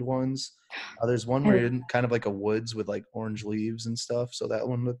Mansion themed ones. There's one where you're in kind of like a woods with like orange leaves and stuff. So that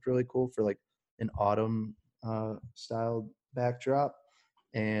one looked really cool for like an autumn style backdrop,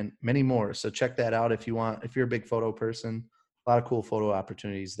 and many more. So check that out if you're a big photo person. A lot of cool photo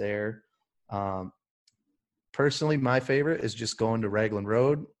opportunities there. Personally, my favorite is just going to Raglan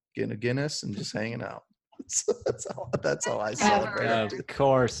Road, getting a Guinness, and just hanging out. So that's how I celebrate. Of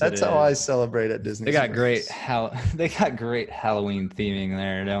course, That's how I celebrate at Disney. They got great Halloween theming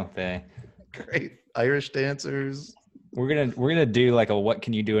there, don't they? Great Irish dancers. We're gonna do like a what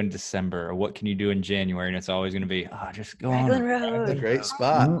can you do in December or what can you do in January, and it's always gonna be just go Raglan on. Road. It's a great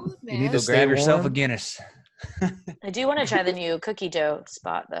spot. You need to Go grab yourself a warm. Guinness. I do want to try the new cookie dough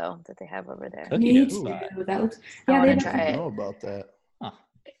spot though that they have over there. Cookie Me dough too. spot. That looks. I Yeah, wanna they try I have, it. don't know about that.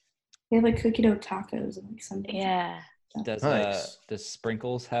 they have like cookie dough tacos and like some. Yeah. Does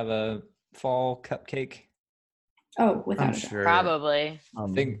Sprinkles have a fall cupcake? Oh, without I'm a doubt. sure. Probably. I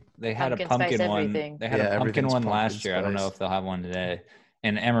think they had Pumpkin a pumpkin spice one. everything. They had Yeah, a pumpkin everything's one pumpkin last year. I don't know spice. if they'll have one today.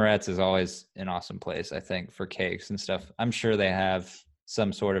 And Amaret's is always an awesome place, I think, for cakes and stuff. I'm sure they have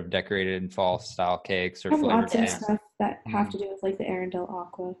some sort of decorated fall style cakes or They have flavored lots of cakes. stuff that have to do with like the Arendelle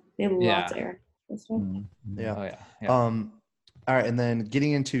Aqua. They have Yeah. lots of Arendelle stuff. Yeah. Oh yeah. All right, and then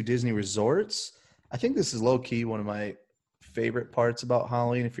getting into Disney resorts, I think this is low key one of my favorite parts about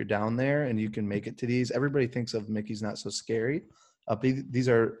Halloween. If you're down there and you can make it to these, everybody thinks of Mickey's Not So Scary. These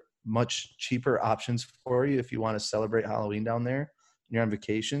are much cheaper options for you if you want to celebrate Halloween down there and you're on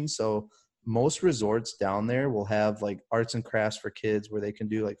vacation. So most resorts down there will have like arts and crafts for kids where they can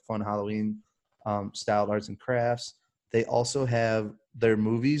do like fun Halloween styled arts and crafts. They also have their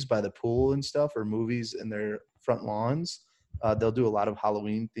movies by the pool and stuff, or movies in their front lawns. They'll do a lot of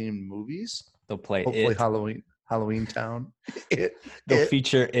Halloween themed movies. They'll play Hopefully it. Halloween Town. They'll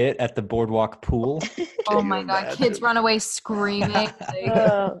feature it at the boardwalk pool. Oh my God. Kids run away screaming. Like,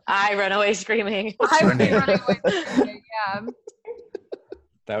 I run away screaming. I would be running away screaming. Yeah.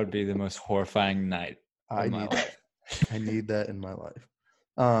 That would be the most horrifying night I of my need life. I need that in my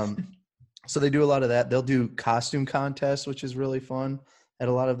life. So they do a lot of that. They'll do costume contests, which is really fun at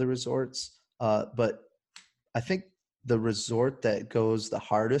a lot of the resorts. But I think the resort that goes the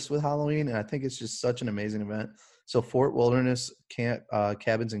hardest with Halloween, and I think it's just such an amazing event. So Fort Wilderness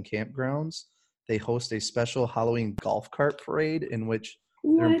Cabins and Campgrounds, they host a special Halloween golf cart parade in which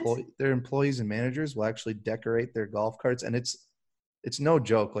their employees and managers will actually decorate their golf carts, and it's no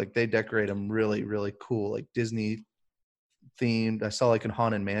joke. Like they decorate them really, really cool, like Disney themed. I saw like a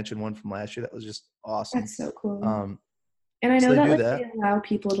Haunted Mansion one from last year that was just awesome. That's so cool. And I know so that they allow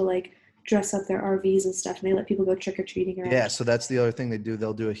people to like dress up their RVs and stuff, and they let people go trick or treating around. Yeah, so that's the other thing they do.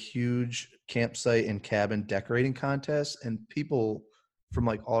 They'll do a huge campsite and cabin decorating contest, and people from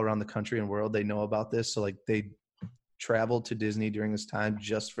like all around the country and world, they know about this. So like they travel to Disney during this time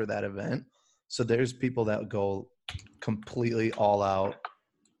just for that event. So there's people that go completely all out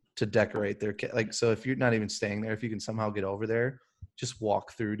to decorate their like. So if you're not even staying there, if you can somehow get over there, just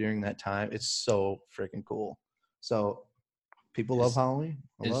walk through during that time. It's so freaking cool. So people love Halloween.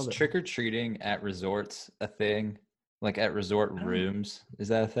 I love Is it. trick or treating at resorts a thing? Like at resort rooms, is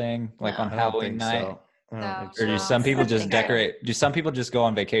that a thing? Like on I don't Halloween think night, so. I don't No. think or do so. some people I just think I- decorate? Do some people just go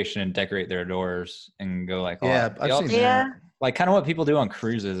on vacation and decorate their doors and go like, Yeah, oh, I've seen Yeah. that. like kind of what people do on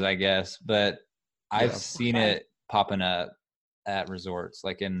cruises, I guess. But I've Yeah. seen it popping up at resorts,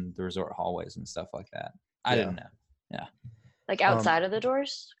 like in the resort hallways and stuff like that. I didn't know. Like outside of the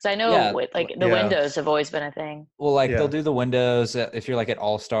doors? Because I know Yeah, with, like the yeah. windows have always been a thing. Well, like Yeah. they'll do the windows if you're like at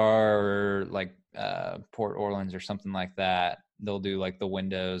All Star or like Port Orleans or something like that. They'll do like the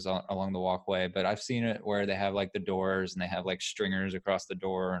windows along the walkway. But I've seen it where they have like the doors and they have like stringers across the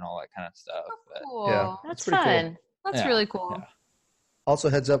door and all that kind of stuff. But, Cool. Yeah. That's pretty cool. fun. That's Yeah, really cool. yeah. Also,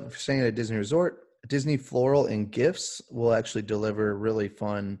 heads up, if you're staying at a Disney resort, Disney Floral and Gifts will actually deliver really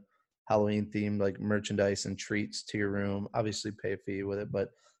fun Halloween themed like merchandise and treats to your room. Obviously, pay a fee with it, but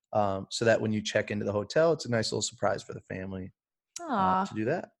so that when you check into the hotel, it's a nice little surprise for the family Aw. to do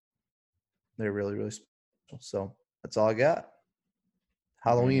that. They're really, really special. So that's all I got.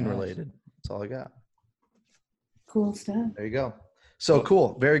 Halloween nice. related. That's all I got. Cool stuff. There you go. So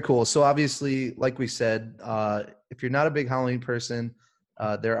cool. Very cool. So obviously, like we said, if you're not a big Halloween person,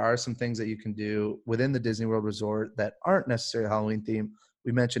 there are some things that you can do within the Disney World Resort that aren't necessarily Halloween themed.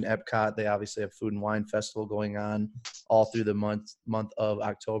 We mentioned Epcot. They obviously have Food and Wine Festival going on all through the month of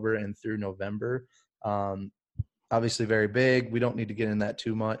October and through November. Obviously very big. We don't need to get in that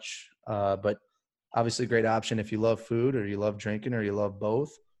too much, but obviously a great option if you love food or you love drinking or you love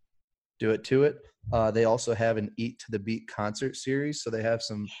both. Do it to it. They also have an Eat to the Beat concert series. So they have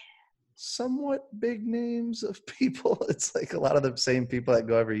some somewhat big names of people. It's like a lot of the same people that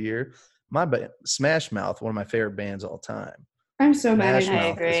go every year. My band, Smash Mouth, one of my favorite bands all time. I'm so mad. Smash I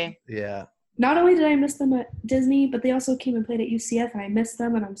Mouth is- agree. yeah. Not only did I miss them at Disney, but they also came and played at UCF, and I missed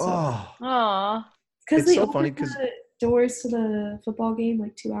them, and I'm so Oh, Aw. because it's they so opened funny 'cause- the doors to the football game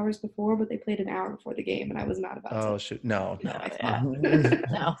like 2 hours before, but they played an hour before the game, and I was not about oh to. shoot. No. No, yeah.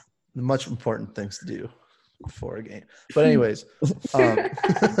 Mhm. No. Much important things to do. before a game. But anyways,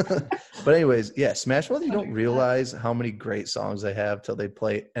 yeah, Smash Mouth, you don't realize how many great songs they have till they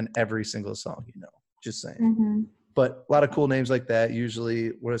play in every single song, just saying. Mm-hmm. But a lot of cool names like that. Usually,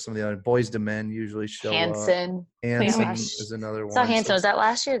 what are some of the other? Boys to Men usually show Hanson. up. Hanson Gosh. is another one. Saw Hanson. Was that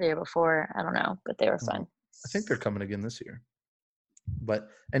last year or the year before? I don't know, but they were fun. I think they're coming again this year. But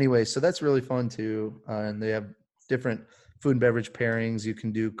anyway, so that's really fun too. And they have different food and beverage pairings. You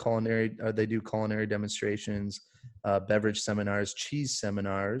can do they do culinary demonstrations, beverage seminars, cheese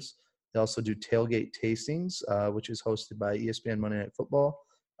seminars. They also do tailgate tastings, which is hosted by ESPN Monday Night Football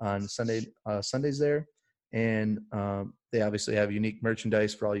on Sundays there. And they obviously have unique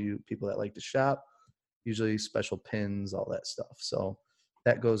merchandise for all you people that like to shop, usually special pins, all that stuff. So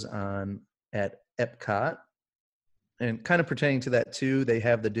that goes on at Epcot. And kind of pertaining to that too, they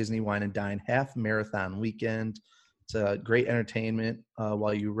have the Disney Wine and Dine half marathon weekend. It's a great entertainment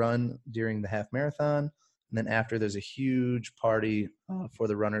while you run during the half marathon. And then after, there's a huge party for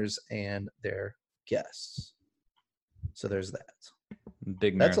the runners and their guests. So there's that.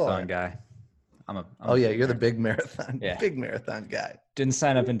 Big marathon guy. Oh yeah, you're the big marathon guy. Didn't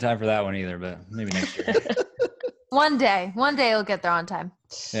sign up in time for that one either, but maybe next year. One day it'll get there on time.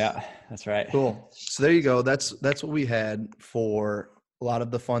 Yeah, that's right. Cool. So there you go. That's what we had for a lot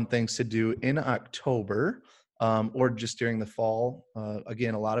of the fun things to do in October, or just during the fall.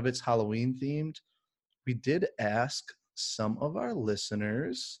 Again, a lot of it's Halloween themed. We did ask some of our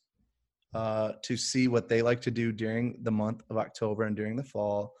listeners to see what they like to do during the month of October and during the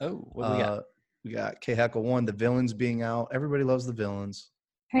fall. Oh, what do we got? We got K-Hackle 1, the villains being out. Everybody loves the villains.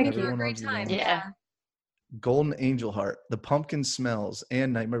 Everyone loves the villains. Yeah. Golden Angel Heart, The Pumpkin Smells,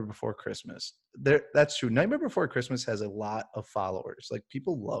 and Nightmare Before Christmas. That's true. Nightmare Before Christmas has a lot of followers. Like,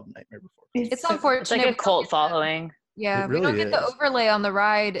 people love Nightmare Before Christmas. It's unfortunate. It's like a cult following. Yeah, really we don't get the is. overlay on the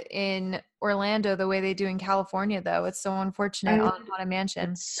ride in Orlando the way they do in California, though. It's so unfortunate on Haunted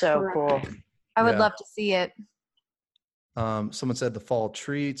Mansion. So cool. I would love to see it. Someone said the fall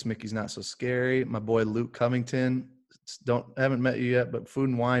treats. Mickey's Not So Scary. My boy Luke Covington. Haven't met you yet, but food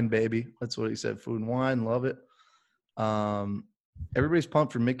and wine, baby. That's what he said. Food and wine, love it. Everybody's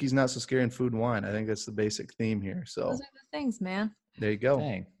pumped for Mickey's Not So Scary and food and wine. I think that's the basic theme here. So Those are the things, man. there you go.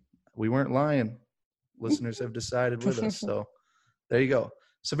 Dang. We weren't lying. Listeners have decided with us. So there you go.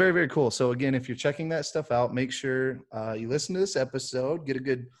 So very, very cool. So again, if you're checking that stuff out, make sure you listen to this episode, get a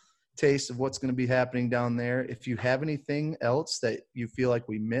good taste of what's going to be happening down there. If you have anything else that you feel like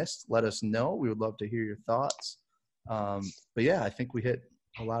we missed, let us know. We would love to hear your thoughts. But yeah, I think we hit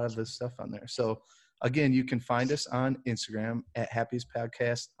a lot of this stuff on there. So again, you can find us on Instagram at Happiest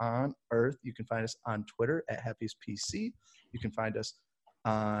Podcast on Earth. You can find us on Twitter at Happiest PC. You can find us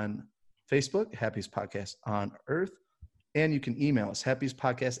on Facebook, Happiest Podcast on Earth. And you can email us,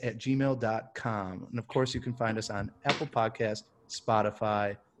 happiestpodcast@gmail.com. And of course, you can find us on Apple Podcasts,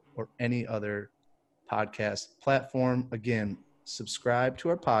 Spotify, or any other podcast platform. Again, subscribe to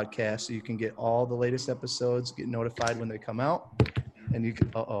our podcast so you can get all the latest episodes, get notified when they come out. And you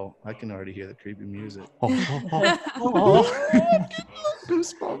can, I can already hear the creepy music.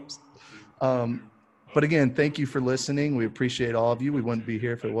 Goosebumps. But again, thank you for listening. We appreciate all of you. We wouldn't be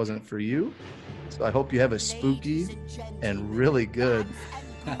here if it wasn't for you. So I hope you have a spooky and really good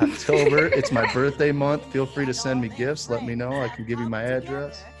October. It's my birthday month. Feel free to send me gifts. Let me know. I can give you my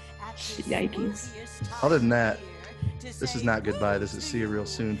address. Yikes. Other than that, this is not goodbye. This is see you real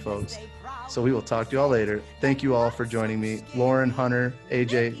soon, folks. So we will talk to you all later. Thank you all for joining me. Lauren, Hunter,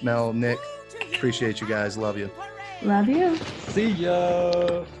 AJ, Mel, Nick. Appreciate you guys. Love you. Love you. See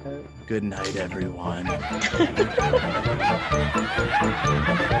ya. Good night, everyone.